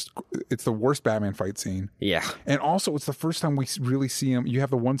weakest. It's the worst Batman fight scene. Yeah. And also, it's the first time we really see him. You have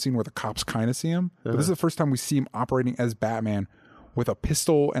the one scene where the cops kind of see him, but this is the first time we see him operating as Batman with a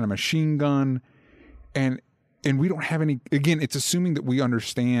pistol and a machine gun. And we don't have any. Again, it's assuming that we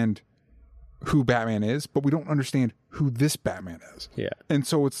understand who Batman is, but we don't understand who this Batman is. Yeah. And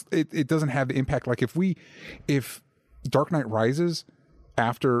so it doesn't have the impact. Like if Dark Knight Rises,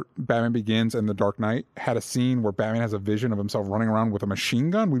 after Batman Begins and The Dark Knight had a scene where Batman has a vision of himself running around with a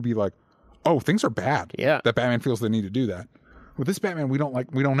machine gun, we'd be like, oh, things are bad. Yeah. That Batman feels the need to do that. With this Batman, we don't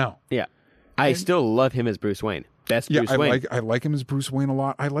know. Yeah. I still love him as Bruce Wayne. Bruce Wayne. I like him as Bruce Wayne a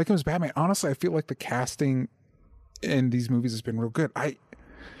lot. I like him as Batman. Honestly, I feel like the casting in these movies has been real good.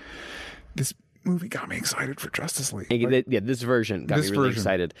 This movie got me excited for Justice League. This version got me really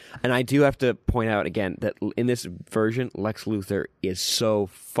excited. And I do have to point out again that in this version, Lex Luthor is so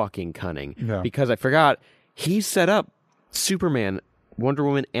fucking cunning. Yeah. Because I forgot, he set up Superman, Wonder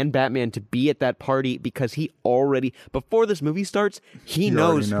Woman, and Batman to be at that party because he already, before this movie starts, he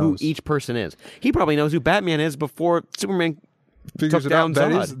knows who each person is. He probably knows who Batman is before Superman figures took it down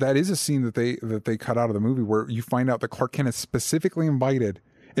out. Zod. That is a scene that they cut out of the movie where you find out that Clark Kent is specifically invited.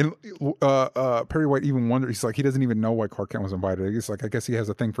 And Perry White even wondered, he's like, he doesn't even know why Clark Kent was invited. He's like, I guess he has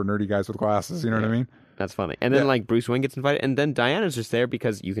a thing for nerdy guys with glasses. You know what I mean? That's funny. And then like Bruce Wayne gets invited, and then Diana's just there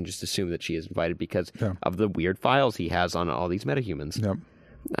because you can just assume that she is invited because of the weird files he has on all these metahumans. Yep.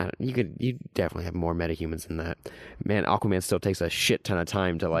 You definitely have more metahumans than that. Man, Aquaman still takes a shit ton of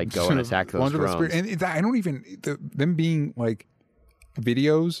time to like go and attack those drones. And I don't even them being like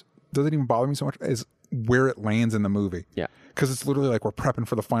videos doesn't even bother me so much as where it lands in the movie. Yeah. Because it's literally like we're prepping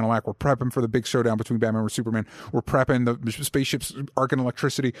for the final act. We're prepping for the big showdown between Batman and Superman. We're prepping the spaceships arcing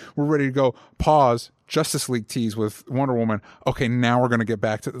electricity. We're ready to go. Pause. Justice League tease with Wonder Woman. Okay, now we're going to get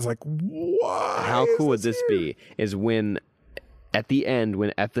back to it. It's like, what? How cool would this be? Is when at the end,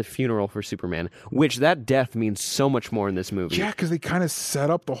 when at the funeral for Superman, which that death means so much more in this movie. Yeah, because they kind of set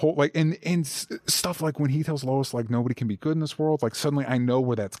up the whole, like, and stuff like when he tells Lois, like, nobody can be good in this world. Like, suddenly I know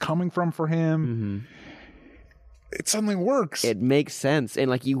where that's coming from for him. Mm-hmm. It suddenly works. It makes sense.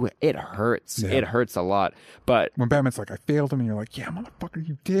 And like it hurts. Yeah. It hurts a lot. But when Batman's like, I failed him, and you're like, yeah, motherfucker,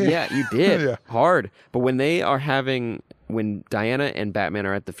 you did. Yeah, you did. Hard. But when when Diana and Batman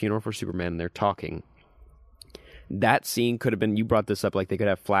are at the funeral for Superman and they're talking, that scene could have been, you brought this up, like they could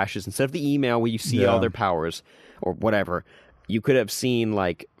have flashes instead of the email where you see all their powers or whatever. You could have seen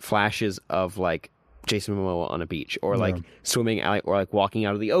like flashes of like Jason Momoa on a beach, or like swimming out, or like walking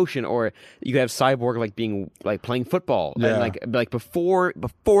out of the ocean, or you could have Cyborg like being like playing football, and like before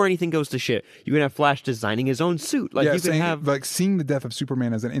anything goes to shit, you can have Flash designing his own suit. Like you can have like seeing the death of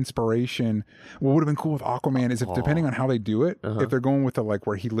Superman as an inspiration. What would have been cool with Aquaman is if depending on how they do it, if they're going with the like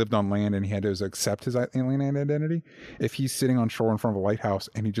where he lived on land and he had to accept his alien identity, if he's sitting on shore in front of a lighthouse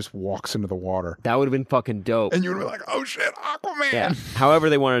and he just walks into the water, that would have been fucking dope. And you would be like, oh shit, Aquaman. Yeah. However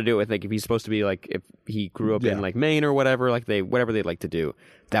they want to do it with, like, if he's supposed to be like, if he grew up in like Maine or whatever, like whatever they'd like to do,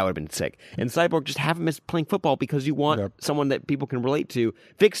 that would have been sick. And Cyborg, just have him as playing football because you want someone that people can relate to.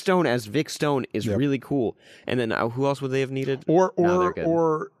 Vic Stone as Vic Stone is really cool. And then who else would they have needed?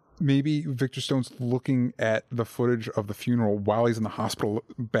 Or maybe Victor Stone's looking at the footage of the funeral while he's in the hospital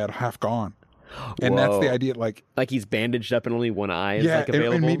bed, half gone. And that's the idea, like he's bandaged up and only one eye is like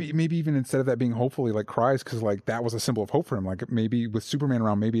available. And maybe even instead of that being hopefully like cries, because like that was a symbol of hope for him. Like maybe with Superman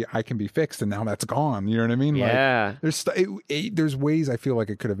around, maybe I can be fixed, and now that's gone. You know what I mean? Yeah. Like, there's ways I feel like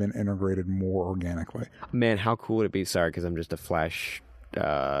it could have been integrated more organically. Man, how cool would it be? Sorry, because I'm just a Flash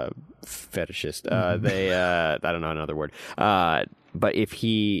fetishist. I don't know another word. But if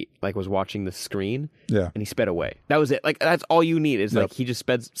he like was watching the screen, and he sped away, that was it. Like that's all you need is like he just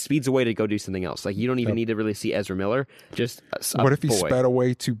speeds away to go do something else. Like you don't even need to really see Ezra Miller. Just what if he sped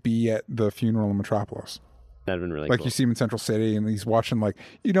away to be at the funeral in Metropolis? That'd been really like cool. You see him in Central City and he's watching, like,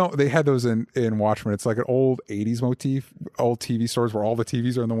 you know, they had those in Watchmen. It's like an old 80s motif, old TV stores where all the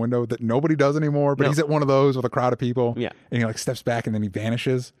TVs are in the window that nobody does anymore, but he's at one of those with a crowd of people. Yeah. And he like steps back and then he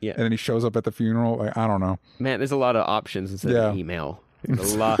vanishes. Yeah. And then he shows up at the funeral. Like, I don't know. Man, there's a lot of options instead of email.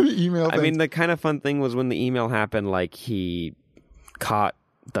 There's a lot. Email I mean, the kind of fun thing was when the email happened, like he caught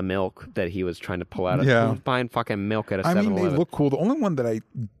the milk that he was trying to pull out of. He was buying fucking milk at a 7-Eleven. I mean, they look cool. The only one that I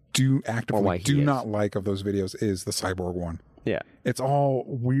do actively not like of those videos is the Cyborg one. Yeah. It's all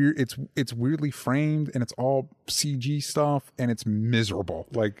weird. It's weirdly framed and it's all CG stuff and it's miserable.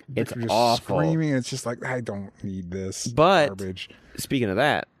 Like it's just awful. Screaming and it's just like, I don't need this garbage. Speaking of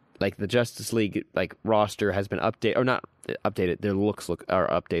that, like the Justice League like roster has been updated, or not updated, their looks are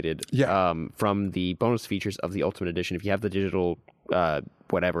updated from the bonus features of the Ultimate Edition. If you have the digital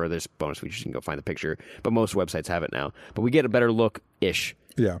whatever, there's bonus features, you can go find the picture, but most websites have it now. But we get a better look-ish.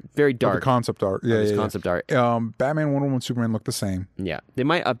 Yeah. Very dark. The concept art. Yeah, concept art. Batman, Wonder Woman, Superman look the same. Yeah. They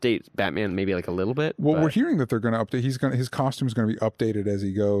might update Batman maybe like a little bit. Well, we're hearing that they're going to update. His costume is going to be updated as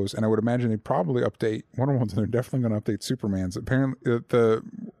he goes, and I would imagine they'd probably update Wonder Woman. They're definitely going to update Superman's. Apparently, the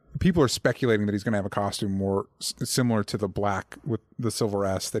people are speculating that he's going to have a costume more similar to the black with the silver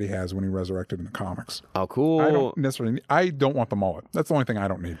S that he has when he resurrected in the comics. Oh, cool. I don't want the mullet. That's the only thing I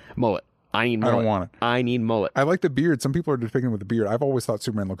don't need. Mullet. I need mullet. I don't want it. I need mullet. I like the beard. Some people are depicting him with the beard. I've always thought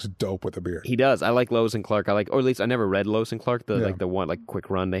Superman looks dope with the beard. He does. I like Lois and Clark. Or at least I never read Lois and Clark, like the one like quick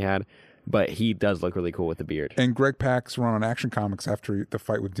run they had. But he does look really cool with the beard. And Greg Pak's run on Action Comics after the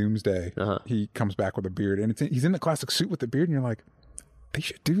fight with Doomsday, he comes back with a beard, and he's in the classic suit with the beard, and you're like, they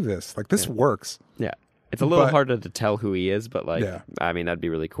should do this. Like, this works. Yeah. It's a little harder to tell who he is, but I mean, that'd be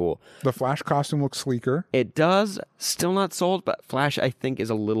really cool. The Flash costume looks sleeker. It does. Still not sold, but Flash, I think, is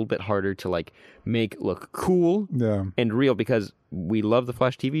a little bit harder to like make look cool and real, because we love the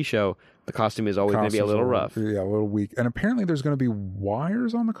Flash TV show. The costume is always going to be a little rough. Yeah, a little weak. And apparently there's going to be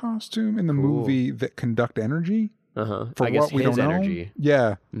wires on the costume in the movie that conduct energy. For I guess what we his don't know. energy.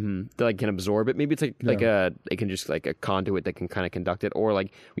 Yeah. Mm-hmm. That like can absorb it. Maybe it's it can just like a conduit that can kind of conduct it, or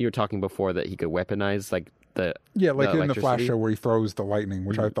like we were talking before that he could weaponize like the in the Flash show where he throws the lightning,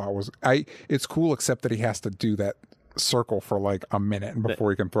 which I thought was it's cool, except that he has to do that circle for like a minute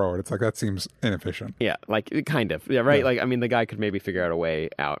before he can throw it. It's like, that seems inefficient. Yeah, like kind of. Yeah, right. Yeah. Like, I mean, the guy could maybe figure out a way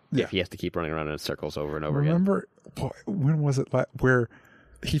out if he has to keep running around in circles over and over again. Remember when was it where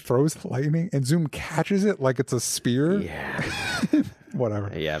he throws the lightning and Zoom catches it like it's a spear? Yeah.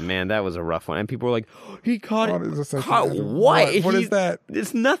 Whatever. Yeah, man, that was a rough one. And people were like, he caught it. What is that?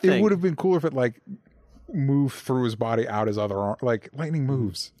 It's nothing. It would have been cooler if it like moved through his body out his other arm. Like, lightning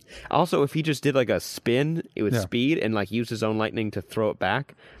moves. Also, if he just did like a spin with speed and like used his own lightning to throw it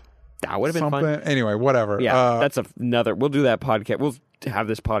back, that would have been fun. Anyway, whatever. Yeah, that's another. We'll do that podcast. We'll have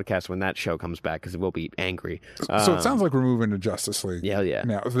this podcast when that show comes back, because we'll be angry. So it sounds like we're moving to Justice League. Yeah.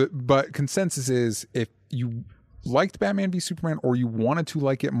 Now, but consensus is, if you liked Batman v Superman, or you wanted to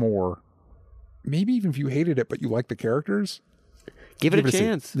like it more, maybe even if you hated it but you liked the characters, give it a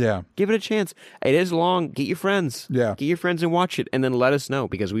chance. Yeah. Give it a chance. It is long. Get your friends. Yeah. Get your friends and watch it, and then let us know,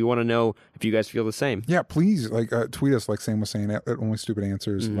 because we want to know if you guys feel the same. Yeah, please, like tweet us, like Sam was saying, at Only Stupid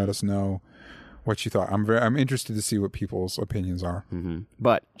Answers. Let us know what you thought. I'm interested to see what people's opinions are.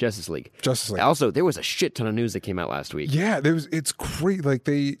 But Justice League. Also, there was a shit ton of news that came out last week. Yeah, it's great. Like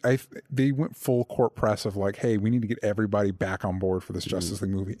they went full court press of like, hey, we need to get everybody back on board for this Justice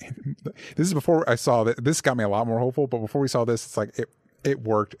League movie. And this is before I saw that. This got me a lot more hopeful. But before we saw this, it's like it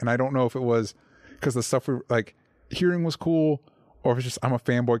worked, and I don't know if it was because the stuff we were like hearing was cool, or if it's just I'm a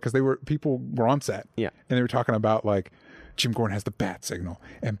fanboy because people were on set, and they were talking about like Jim Gordon has the bat signal,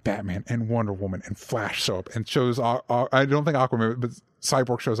 and Batman and Wonder Woman and Flash show up and shows. I don't think Aquaman, but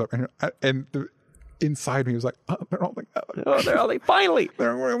Cyborg shows up, and inside me was like, oh, they're all together. Oh, they're all like, finally.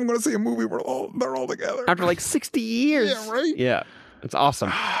 I'm going to see a movie where they're all together after like 60 years. Yeah, right. Yeah. It's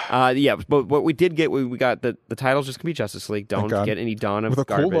awesome. But what we did get, we got the title's just gonna be Justice League. Don't get any Dawn of with a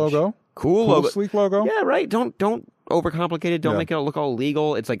garbage. Cool logo, sleek logo. Yeah, right. Don't overcomplicate it. Don't make it look all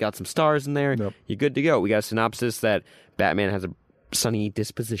legal. It's like got some stars in there. Yep. You're good to go. We got a synopsis that Batman has a sunny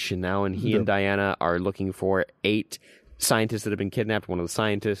disposition now, and he and Diana are looking for 8 scientists that have been kidnapped. One of the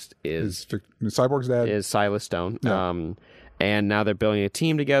scientists is Cyborg's dad. Is Silas Stone. Yeah. And now they're building a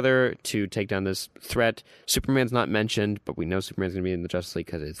team together to take down this threat. Superman's not mentioned, but we know Superman's going to be in the Justice League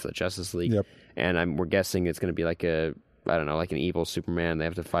because it's the Justice League. Yep. And we're guessing it's going to be like like an evil Superman they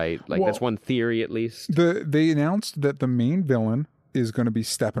have to fight. Like, that's one theory at least. They announced that the main villain is going to be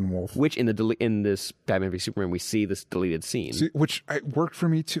Steppenwolf. Which in this Batman v Superman, we see this deleted scene. Which worked for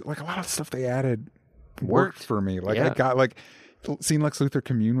me too. Like, a lot of stuff they added worked for me. Like, I got, like, seeing Lex Luthor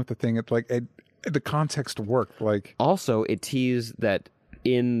commune with the thing. It's like, the context worked. Like, also it teased that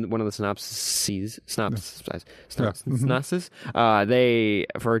in one of the synopses, they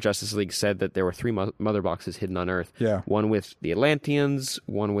for Justice League said that there were 3 mother boxes hidden on Earth. Yeah, one with the Atlanteans,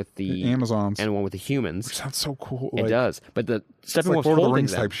 one with the Amazons, and one with the humans. Which sounds so cool. It does, but the Steppenwolf's like Lord of the holding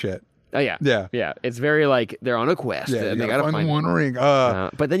Rings them. type shit. Oh yeah. It's very like they're on a quest. Yeah, and they gotta find one ring.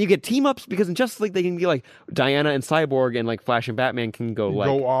 But then you get team ups because in Justice League they can be like Diana and Cyborg, and like Flash and Batman can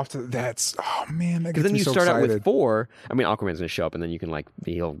go off to that's man. That gets then me you so start excited. out with 4. I mean, Aquaman's gonna show up, and then you can like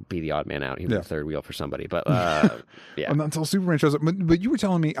he'll be the odd man out. He'll be the third wheel for somebody. But yeah, until Superman shows up. But you were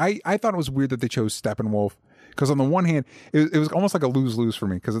telling me I thought it was weird that they chose Steppenwolf. Because on the one hand, it was almost like a lose-lose for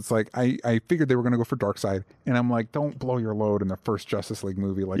me. Because it's like, I figured they were going to go for Darkseid. And I'm like, don't blow your load in the first Justice League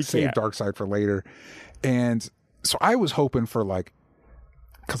movie. Like, save Darkseid for later. And so I was hoping for like,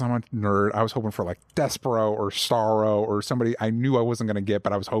 because I'm a nerd, I was hoping for like Despero or Starro or somebody I knew I wasn't going to get,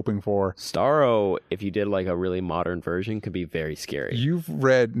 but I was hoping for. Starro, if you did like a really modern version, could be very scary. You've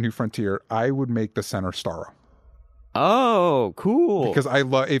read New Frontier. I would make the center Starro. Oh, cool! Because I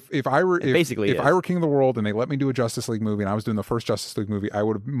love if I were king of the world and they let me do a Justice League movie and I was doing the first Justice League movie, I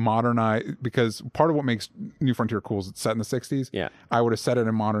would have modernized, because part of what makes New Frontier cool is it's set in the 60s. Yeah, I would have set it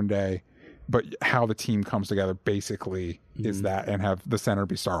in modern day, but how the team comes together basically is that, and have the center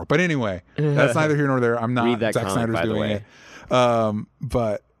be Starro. But anyway, that's neither here nor there. I'm not Zack Snyder's doing it.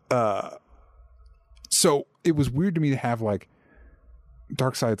 So it was weird to me to have like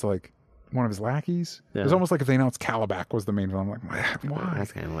Darkseid's like one of his lackeys. Yeah. It was almost like if they announced Calabac was the main villain. I'm like, why?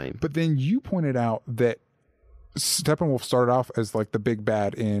 That's kind of lame. But then you pointed out that Steppenwolf started off as like the big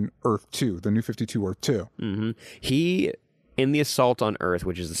bad in Earth 2, the New 52 Earth 2. Mm-hmm. He, in the assault on Earth,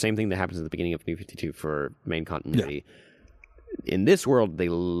 which is the same thing that happens at the beginning of New 52 for main continuity, in this world,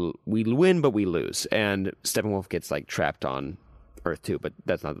 we win, but we lose. And Steppenwolf gets like trapped on Earth 2, but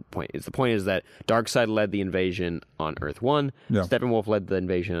that's not the point. The point is that Darkseid led the invasion on Earth 1. Yeah. Steppenwolf led the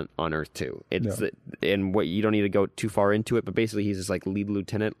invasion on Earth 2. And what you don't need to go too far into it, but basically he's this like lead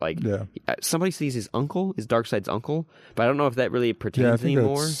lieutenant. Like somebody sees his uncle, is Darkseid's uncle, but I don't know if that really pertains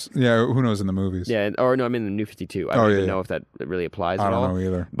anymore. Yeah, who knows in the movies? Yeah, or no, I'm in the New 52. I don't even know if that really applies at all. I don't know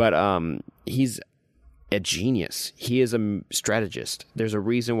either. But he's a genius. He is a strategist. There's a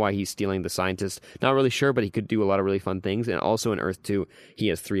reason why he's stealing the scientists. Not really sure, but he could do a lot of really fun things. And also in Earth 2, he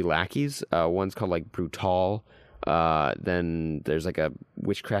has 3 lackeys. One's called like Brutal. Then there's like a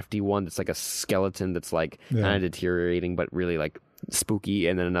witchcrafty one that's like a skeleton that's like kind of deteriorating, but really like spooky.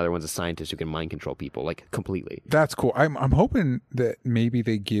 And then another one's a scientist who can mind control people like completely. That's cool. I'm hoping that maybe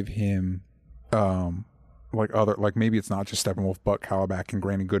they give him like maybe it's not just Steppenwolf, but Calabac and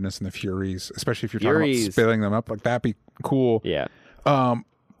Granny Goodness and the Furies, especially if you're talking about splitting them up. Like, that'd be cool. Yeah. But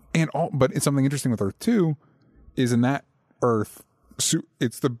it's something interesting with Earth 2 is in that Earth,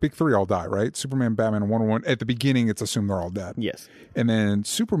 it's the big 3 all die, right? Superman, Batman, and Wonder Woman. At the beginning, it's assumed they're all dead. Yes. And then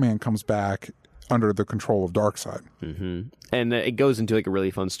Superman comes back under the control of Darkseid. Mm-hmm. And it goes into like a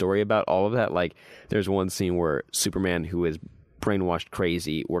really fun story about all of that. Like, there's one scene where Superman, who is brainwashed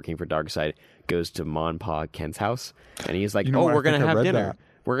crazy working for Darkseid, goes to Ma and Pa Kent's house, and he's like, we're gonna have dinner.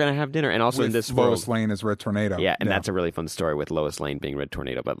 we're gonna have dinner. And also with in this Lois world, Lane as Red Tornado. Yeah, and that's a really fun story with Lois Lane being Red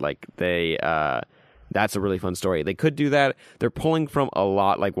Tornado. But like that's a really fun story. They could do that. They're pulling from a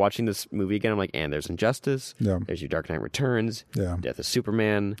lot. Like watching this movie again, I'm like, and there's Injustice. Yeah. There's your Dark Knight Returns. Yeah. Death of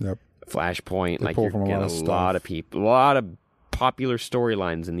Superman. Yep. Flashpoint. They like pull you're from a getting lot of a stuff. lot of people, a lot of popular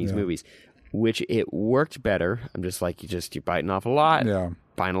storylines in these movies, which it worked better. I'm just like you're biting off a lot. Yeah.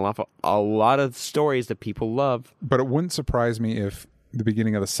 Biting off a lot of stories that people love. But it wouldn't surprise me if the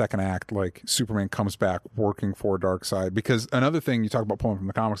beginning of the second act, like Superman comes back working for Darkseid. Because another thing you talk about pulling from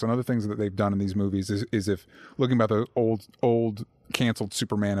the comics, another things that they've done in these movies is if looking about the old canceled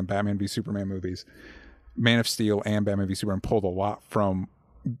Superman and Batman v Superman movies, Man of Steel and Batman v Superman pulled a lot from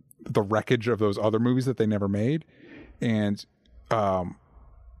the wreckage of those other movies that they never made. And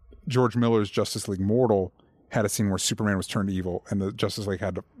George Miller's Justice League Mortal had a scene where Superman was turned evil and the Justice League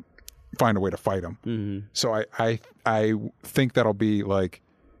had to find a way to fight him. Mm-hmm. So I think that'll be like,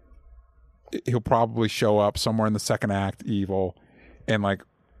 he'll probably show up somewhere in the second act evil, and like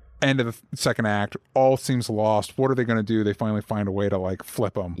end of the second act, all seems lost. What are they going to do? They finally find a way to like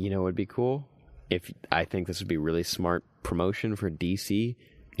flip him. You know what would be cool? I think this would be really smart promotion for DC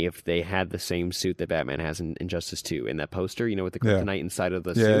if they had the same suit that Batman has in Injustice 2 in that poster, with the kryptonite inside of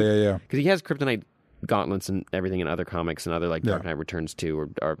the suit. Yeah. Because he has kryptonite gauntlets and everything in other comics and other like Dark Knight Returns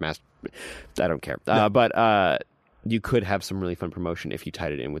 2 or Master. I don't care. But you could have some really fun promotion if you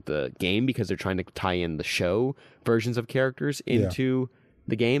tied it in with the game, because they're trying to tie in the show versions of characters into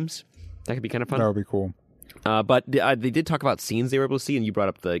the games. That could be kind of fun. That would be cool. But they did talk about scenes they were able to see, and you brought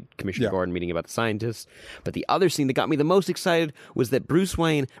up the Commissioner Gordon meeting about the scientists. But the other scene that got me the most excited was that Bruce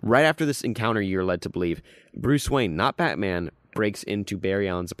Wayne, right after this encounter you're led to believe, Bruce Wayne, not Batman, breaks into Barry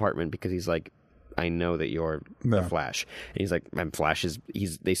Allen's apartment because he's like, I know that you're the Flash. And he's like, and Flash is,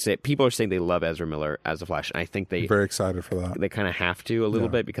 they say, people are saying they love Ezra Miller as the Flash. And I think I'm very excited for that. They kind of have to a little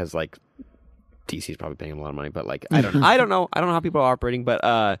bit, because like DC's probably paying him a lot of money, but like, I don't know. I don't know how people are operating,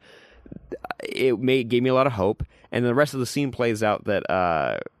 but it gave me a lot of hope. And the rest of the scene plays out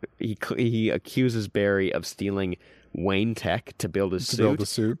that he accuses Barry of stealing Wayne Tech to build a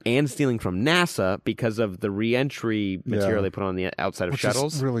suit, and stealing from NASA because of the re-entry material they put on the outside of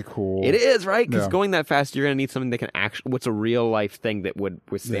shuttles. Is really cool. It is, right? Because going that fast, you're going to need something that can actually, what's a real life thing that would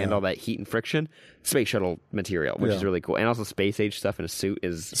withstand all that heat and friction? Space shuttle material, which is really cool. And also space age stuff in a suit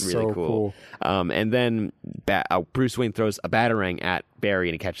is really so cool. And then Bruce Wayne throws a Batarang at Barry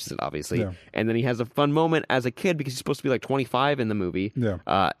and he catches it, obviously. Yeah. And then he has a fun moment as a kid, because he's supposed to be like 25 in the movie.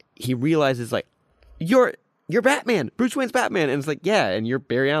 Yeah. He realizes like, you're Batman. Bruce Wayne's Batman. And it's like, yeah, and you're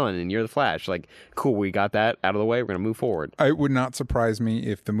Barry Allen and you're the Flash. Like, cool, we got that out of the way. We're going to move forward. It would not surprise me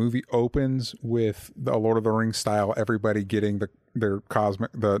if the movie opens with the Lord of the Rings style, everybody getting their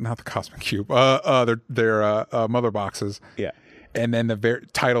cosmic, not the cosmic cube, their mother boxes. Yeah. And then the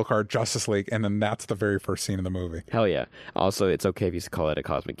title card, Justice League, and then that's the very first scene of the movie. Hell yeah. Also, it's okay if you call it a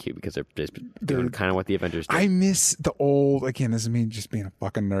cosmic cube, because they're just doing kind of what the Avengers did. I miss the old, again, this is me just being a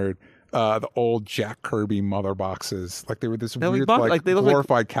fucking nerd, the old Jack Kirby mother boxes. Like they were this weird, like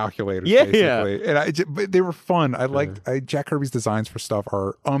glorified calculators, basically. And but they were fun. I liked Jack Kirby's designs for stuff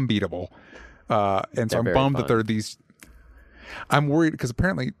are unbeatable. And so I'm bummed that they're these. I'm worried because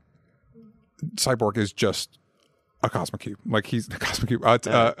apparently Cyborg is just a cosmic cube. Like he's the cosmic cube,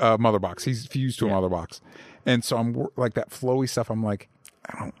 a mother box. He's fused to a mother box. And so I'm like that flowy stuff. I'm like,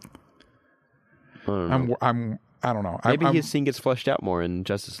 I don't know. Maybe his scene gets fleshed out more in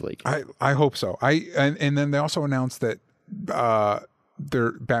Justice League. I hope so. And then they also announced that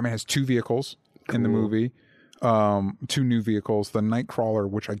Batman has 2 vehicles in the movie, 2 new vehicles. The Nightcrawler,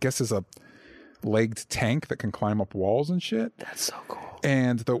 which I guess is a legged tank that can climb up walls and shit. That's so cool.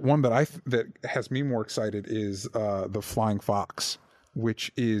 And the one that has me more excited is the Flying Fox,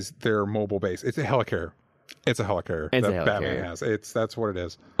 which is their mobile base. It's a helicarrier. It's a helicarrier that Batman has. That's what it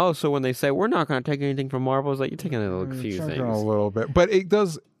is. Oh, so when they say we're not going to take anything from Marvel, it's like you're taking a few things. A little bit, but it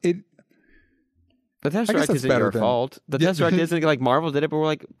does it. The Tesseract isn't your fault. The Tesseract isn't like Marvel did it, but we're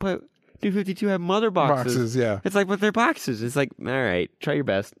like, but New 52 have mother boxes. Yeah, it's like, but they're boxes. It's like, all right, try your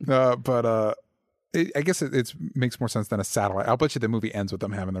best. I guess it makes more sense than a satellite. I'll bet you the movie ends with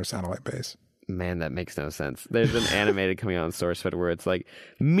them having their satellite base. Man, that makes no sense. There's an animated coming out on SourceFed where it's like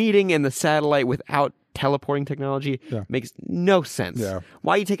meeting in the satellite without teleporting technology makes no sense. Yeah.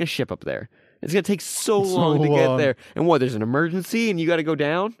 Why you take a ship up there? It's going to take so long to get there. And there's an emergency and you got to go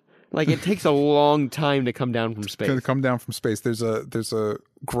down? Like, it takes a long time to come down from space. To come down from space. There's a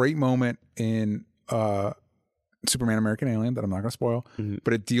great moment in Superman American Alien that I'm not going to spoil,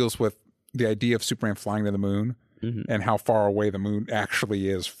 but it deals with the idea of Superman flying to the moon and how far away the moon actually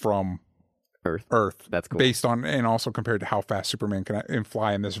is from Earth. That's cool. Based on, and also compared to how fast Superman can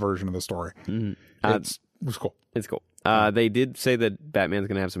fly in this version of the story. Mm-hmm. It was cool. It's cool. They did say that Batman's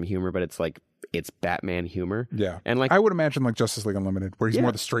going to have some humor, but it's like, it's Batman humor. Yeah. And like, I would imagine like Justice League Unlimited, where he's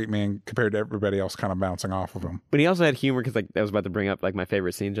more the straight man compared to everybody else kind of bouncing off of him. But he also had humor because like I was about to bring up like my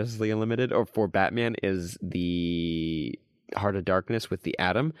favorite scene in Justice League Unlimited or for Batman is the Heart of Darkness with the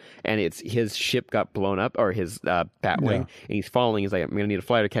Atom, and it's his ship got blown up, or his Batwing, and he's falling. He's like, I'm gonna need a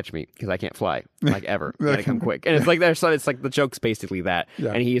flyer to catch me because I can't fly like ever. You gotta come quick. And it's like it's like the joke's basically that,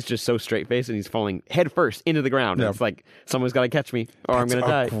 and he's just so straight faced and he's falling head first into the ground. And it's like someone's got to catch me or I'm gonna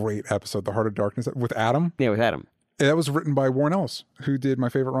die. Great episode, The Heart of Darkness with Adam. Yeah, with Adam. That was written by Warren Ellis, who did my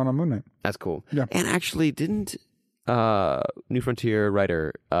favorite run on Moon Knight. That's cool. Yeah, and actually didn't New Frontier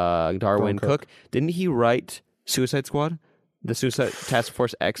writer Darwin Cook, didn't he write Suicide Squad? The Suicide Task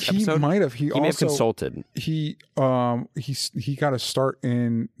Force X episode? He might have. He may have consulted. He got a start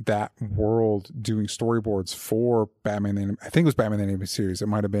in that world doing storyboards for Batman. I think it was Batman the Animated Series. It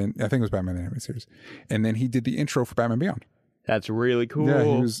might have been. I think it was Batman the Animated Series. And then he did the intro for Batman Beyond. That's really cool. Yeah,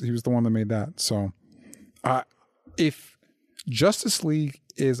 he was the one that made that. So, if Justice League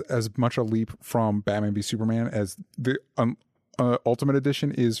is as much a leap from Batman v Superman as the Ultimate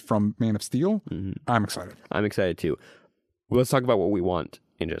Edition is from Man of Steel, I'm excited. I'm excited too. Well, let's talk about what we want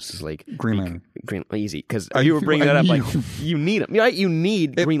in Justice League. Green Lantern. Easy. Because you were bringing that up like, you need him. Right? You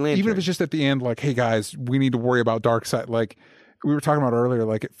need Green Lantern. Even if it's just at the end, like, hey guys, we need to worry about Darkseid. Like we were talking about earlier,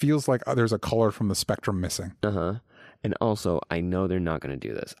 like it feels like there's a color from the spectrum missing. Uh-huh. And also, I know they're not going to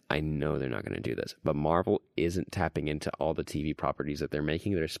do this. But Marvel isn't tapping into all the TV properties that they're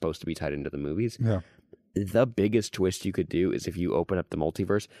making that are supposed to be tied into the movies. Yeah. The biggest twist you could do is if you open up the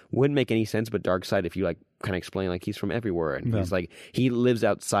multiverse. Wouldn't make any sense, but Darkseid, if you like kind of explain like he's from everywhere and he's like he lives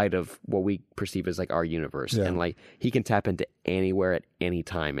outside of what we perceive as like our universe, and like he can tap into anywhere at any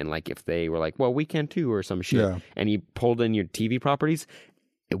time. And like if they were like, well, we can too, or some shit, and you pulled in your TV properties,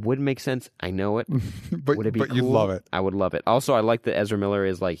 it wouldn't make sense. I know it. but would it be cool? You'd love it. I would love it. Also, I like that Ezra Miller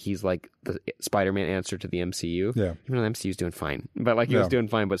is like he's like the Spider-Man answer to the MCU. Yeah. Even though the MCU's doing fine, but like he was doing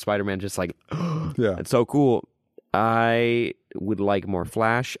fine, but Spider-Man just like yeah, it's so cool. I would like more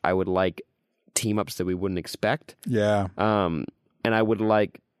Flash. I would like team ups that we wouldn't expect. Yeah. And I would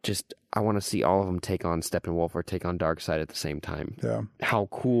like I want to see all of them take on Steppenwolf or take on Darkseid at the same time. Yeah. How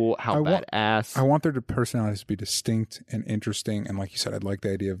cool, badass. I want their personalities to be distinct and interesting. And like you said, I'd like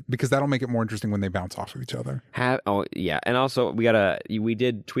the idea of, because that'll make it more interesting when they bounce off of each other. And also we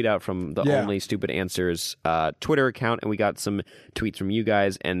did tweet out from the Only Stupid Answers Twitter account, and we got some tweets from you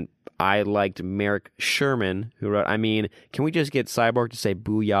guys, and I liked Merrick Sherman, who wrote, can we just get Cyborg to say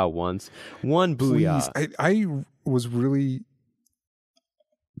booyah once? One booyah. Please. I was really...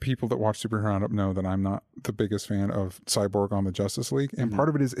 People that watch Super Roundup know that I'm not the biggest fan of Cyborg on the Justice League, and part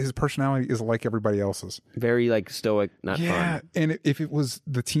of it is his personality is like everybody else's, very like stoic, not fun. And if it was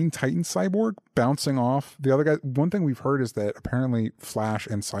the Teen Titans Cyborg bouncing off the other guy, one thing we've heard is that apparently Flash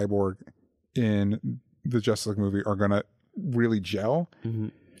and Cyborg in the Justice League movie are gonna really gel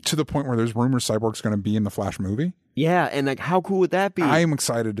to the point where there's rumors Cyborg's gonna be in the Flash movie. Yeah, and like how cool would that be? I am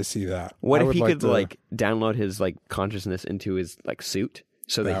excited to see that. What if he could like download his like consciousness into his like suit?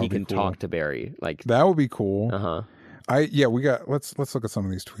 So that he can talk to Barry. Like that would be cool. We got let's look at some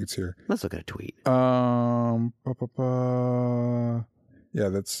of these tweets here. Let's look at a tweet. Yeah,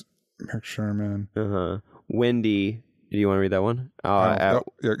 that's Merrick Sherman. Wendy, do you want to read that one? Yeah,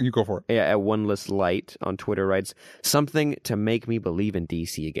 you go for it. Yeah, at Oneless Light on Twitter writes, something to make me believe in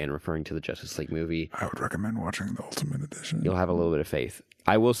DC again, referring to the Justice League movie. I would recommend watching the Ultimate Edition. You'll have a little bit of faith.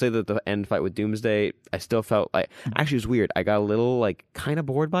 I will say that the end fight with Doomsday, I still felt like, actually it was weird. I got a little like kind of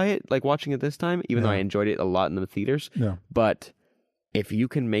bored by it, like watching it this time, even though I enjoyed it a lot in the theaters. Yeah. But if you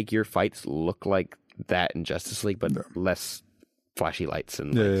can make your fights look like that in Justice League, but less flashy lights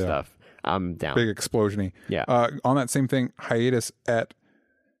and stuff, I'm down. Big explosion-y. Yeah. On that same thing, Hiatus at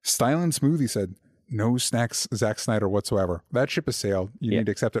Stylin' Smoothie said, no snacks, Zack Snyder whatsoever. That ship has sailed. You need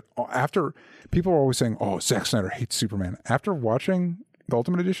to accept it. After, people are always saying, oh, Zack Snyder hates Superman. After watching the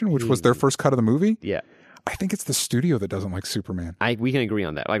Ultimate Edition, which was their first cut of the movie, I think it's the studio that doesn't like Superman. We can agree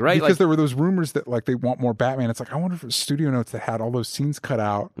on that. Like, right? Because there were those rumors that like they want more Batman. It's like, I wonder if it was studio notes that had all those scenes cut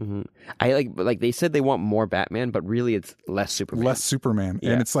out. I like they said they want more Batman, but really it's less Superman. Less Superman.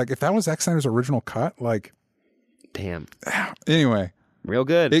 And it's like, if that was Zack Snyder's original cut, like, damn. Anyway. Real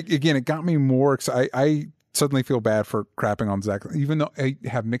good. It got me more excited. I suddenly feel bad for crapping on Zack, even though I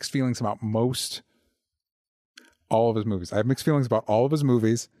have mixed feelings about all of his movies. I have mixed feelings about all of his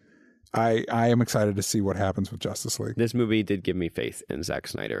movies. I am excited to see what happens with Justice League. This movie did give me faith in Zack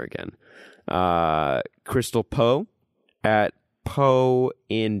Snyder again. Crystal Poe at Poe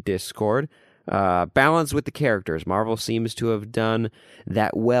in Discord Balance with the characters. Marvel seems to have done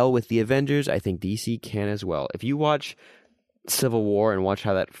that well with the Avengers. I think DC can as well. If you watch Civil War and watch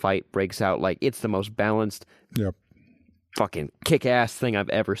how that fight breaks out, like, it's the most balanced fucking kick-ass thing I've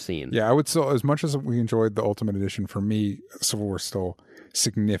ever seen. Yeah, I would still, as much as we enjoyed the Ultimate Edition, for me, Civil War is still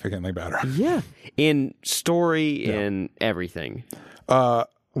significantly better. Yeah. In story, in everything.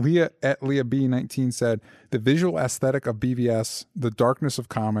 Leah B19 said, the visual aesthetic of BVS, the darkness of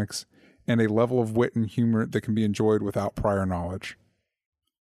comics, and a level of wit and humor that can be enjoyed without prior knowledge.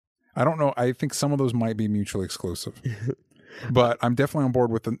 I don't know. I think some of those might be mutually exclusive. But I'm definitely on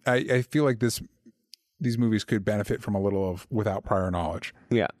board with them. I feel like these movies could benefit from a little of without prior knowledge.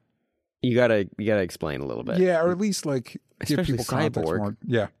 Yeah. You gotta explain a little bit. Yeah, or at least like especially give people context Cyborg. more.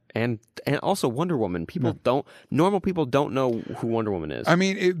 Yeah. And also Wonder Woman. Normal people don't know who Wonder Woman is. I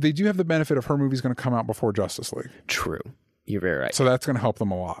mean, they do have the benefit of her movie's going to come out before Justice League. True. You're very right. So that's going to help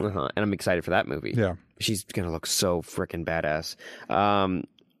them a lot. And I'm excited for that movie. Yeah. She's going to look so freaking badass.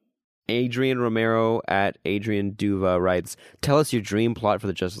 Adrian Romero at Adrian Duva writes, tell us your dream plot for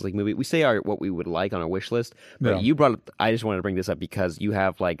the Justice League movie. We say what we would like on our wish list, but you brought up, I just wanted to bring this up because you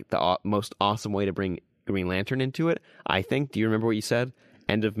have like the most awesome way to bring Green Lantern into it, I think. Do you remember what you said?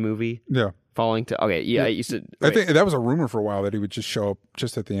 End of movie? Yeah. Falling to... Okay, yeah. You said... I think that was a rumor for a while that he would just show up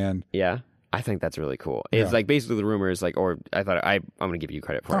just at the end. Yeah. I think that's really cool. It's like basically the rumor is like, or I thought I'm going to give you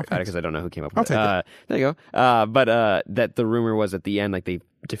credit for it because I don't know who came up with it. There you go. But that the rumor was at the end, like they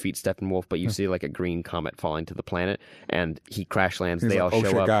defeat Steppenwolf, but you see like a green comet falling to the planet and he crash lands. They all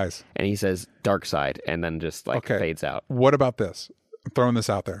show up, guys. And he says dark side and then just like fades out. What about this? I'm throwing this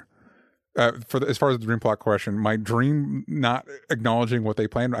out there. As far as the dream plot question, my dream, not acknowledging what they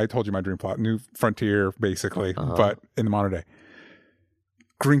planned. I told you my dream plot, New Frontier, basically, but in the modern day.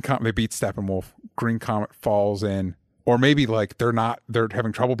 Green Comet, they beat Steppenwolf. Green Comet falls in, or maybe like they're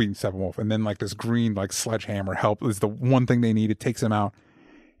having trouble beating Steppenwolf, and then like this green like sledgehammer help is the one thing they need. It takes them out,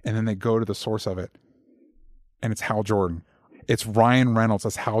 and then they go to the source of it, and it's Hal Jordan. It's Ryan Reynolds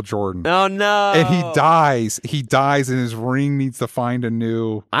as Hal Jordan. Oh no! And he dies. He dies, and his ring needs to find a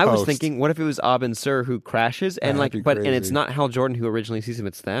new. I was thinking, what if it was Abin Sur who crashes, and and it's not Hal Jordan who originally sees him,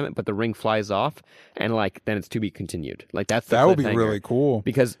 it's them, but the ring flies off, and like then it's to be continued. Like that would be really cool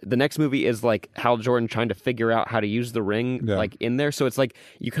because the next movie is like Hal Jordan trying to figure out how to use the ring like in there, so it's like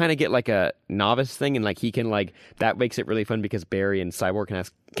you kind of get like a novice thing, and like he can like that makes it really fun because Barry and Cyborg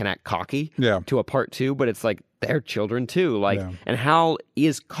can act cocky to a part two, but it's like they're children too, and Hal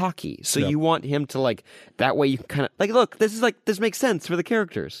is cocky, so you want him to like that way you can kind of like look, this makes sense for the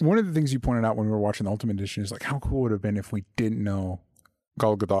characters. One of the things you pointed out when we were watching the Ultimate Edition is like how cool it would have been if we didn't know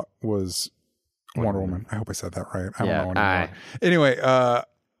Gal Gadot was Wonder Woman. I hope I said that right. I don't know anymore. Anyway,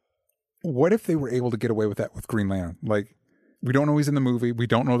 what if they were able to get away with that with Green Lantern? Like we don't know he's in the movie, we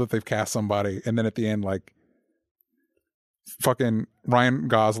don't know that they've cast somebody, and then at the end like fucking Ryan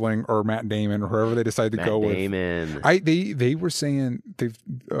Gosling or Matt Damon or whoever they decide to go with. They were saying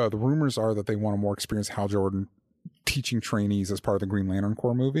the rumors are that they want a more experienced Hal Jordan teaching trainees as part of the Green Lantern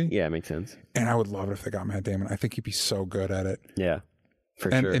Corps movie. Yeah, it makes sense. And I would love it if they got Matt Damon. I think he'd be so good at it. Yeah,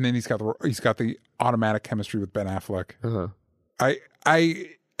 for sure. And then he's got the automatic chemistry with Ben Affleck. I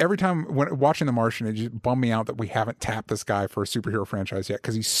every time when watching The Martian, it just bummed me out that we haven't tapped this guy for a superhero franchise yet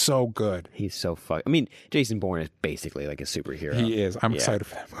because he's so good. He's so I mean, Jason Bourne is basically like a superhero. He is. I'm excited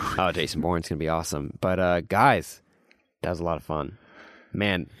for that movie. Oh, Jason Bourne's going to be awesome. But guys, that was a lot of fun.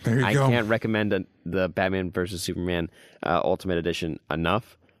 Man, I can't recommend the Batman vs. Superman Ultimate Edition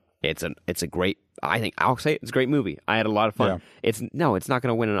enough. It's a great, I think I'll say it's a great movie. I had a lot of fun. Yeah. It's not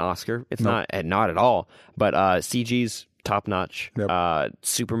going to win an Oscar. It's not at all. But CG's top notch.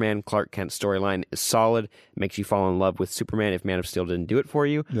 Superman Clark Kent storyline is solid. Makes you fall in love with Superman if Man of Steel didn't do it for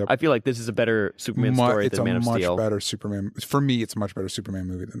you. I feel like this is a better Superman story than Man of Steel. It's a much better Superman. For me, it's a much better Superman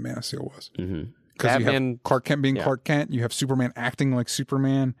movie than Man of Steel was. Because you have Clark Kent being Clark Kent. You have Superman acting like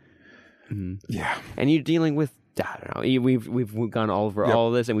Superman. Yeah. And you're dealing with, I don't know, we've gone over all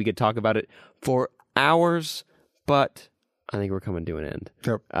of this and we could talk about it for hours, but I think we're coming to an end.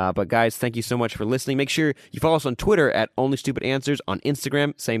 But guys, thank you so much for listening. Make sure you follow us on Twitter at Only Stupid Answers, on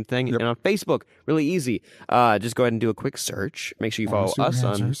Instagram, same thing, and on Facebook, really easy. Just go ahead and do a quick search. Make sure you follow us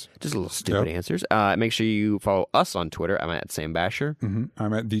on just a little Stupid Answers. Make sure you follow us on Twitter. I'm at Sam Basher.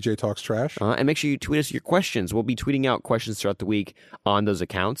 I'm at DJ Talks Trash. And make sure you tweet us your questions. We'll be tweeting out questions throughout the week on those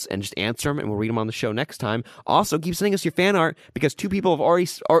accounts and just answer them, and we'll read them on the show next time. Also, keep sending us your fan art because 2 people have already,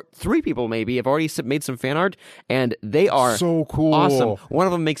 or 3 people maybe, have already made some fan art, and they are so cool. Awesome. One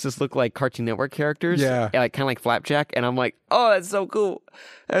of them makes us look like Cartoon Network characters. Yeah. Like kind of like Flapjack. And I'm like, oh, that's so cool.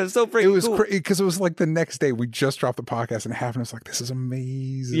 That was so freaking cool. It was because it was like the next day we just dropped the podcast and Happened was like, this is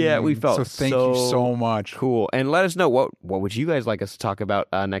amazing. Yeah, we felt so thank you so much. Cool. And let us know what would you guys like us to talk about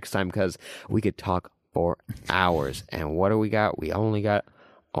next time, because we could talk for hours. And what do we got? We only got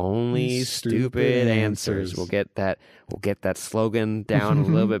stupid answers. We'll get that slogan down a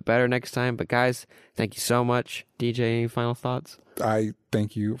little bit better next time. But guys, thank you so much. DJ, any final thoughts? I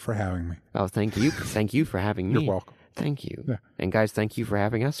thank you for having me. Oh, thank you. Thank you for having me. You're welcome. Thank you. Yeah. And guys, thank you for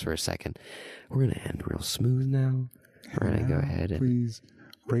having us for a second. We're going to end real smooth now. We're going to go ahead and... Please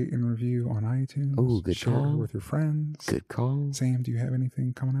rate and review on iTunes. Oh, good Share call. it with your friends. Good call. Sam, do you have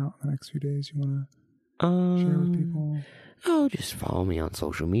anything coming out in the next few days you want to share with people? Oh, just follow me on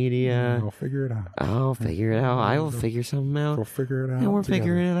social media. We'll figure it out. I'll figure it out. I will figure something out. We'll figure it out. And we're together.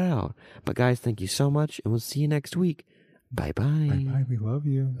 figuring it out. But guys, thank you so much, and we'll see you next week. Bye-bye. Bye-bye. We love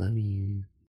you. Love you.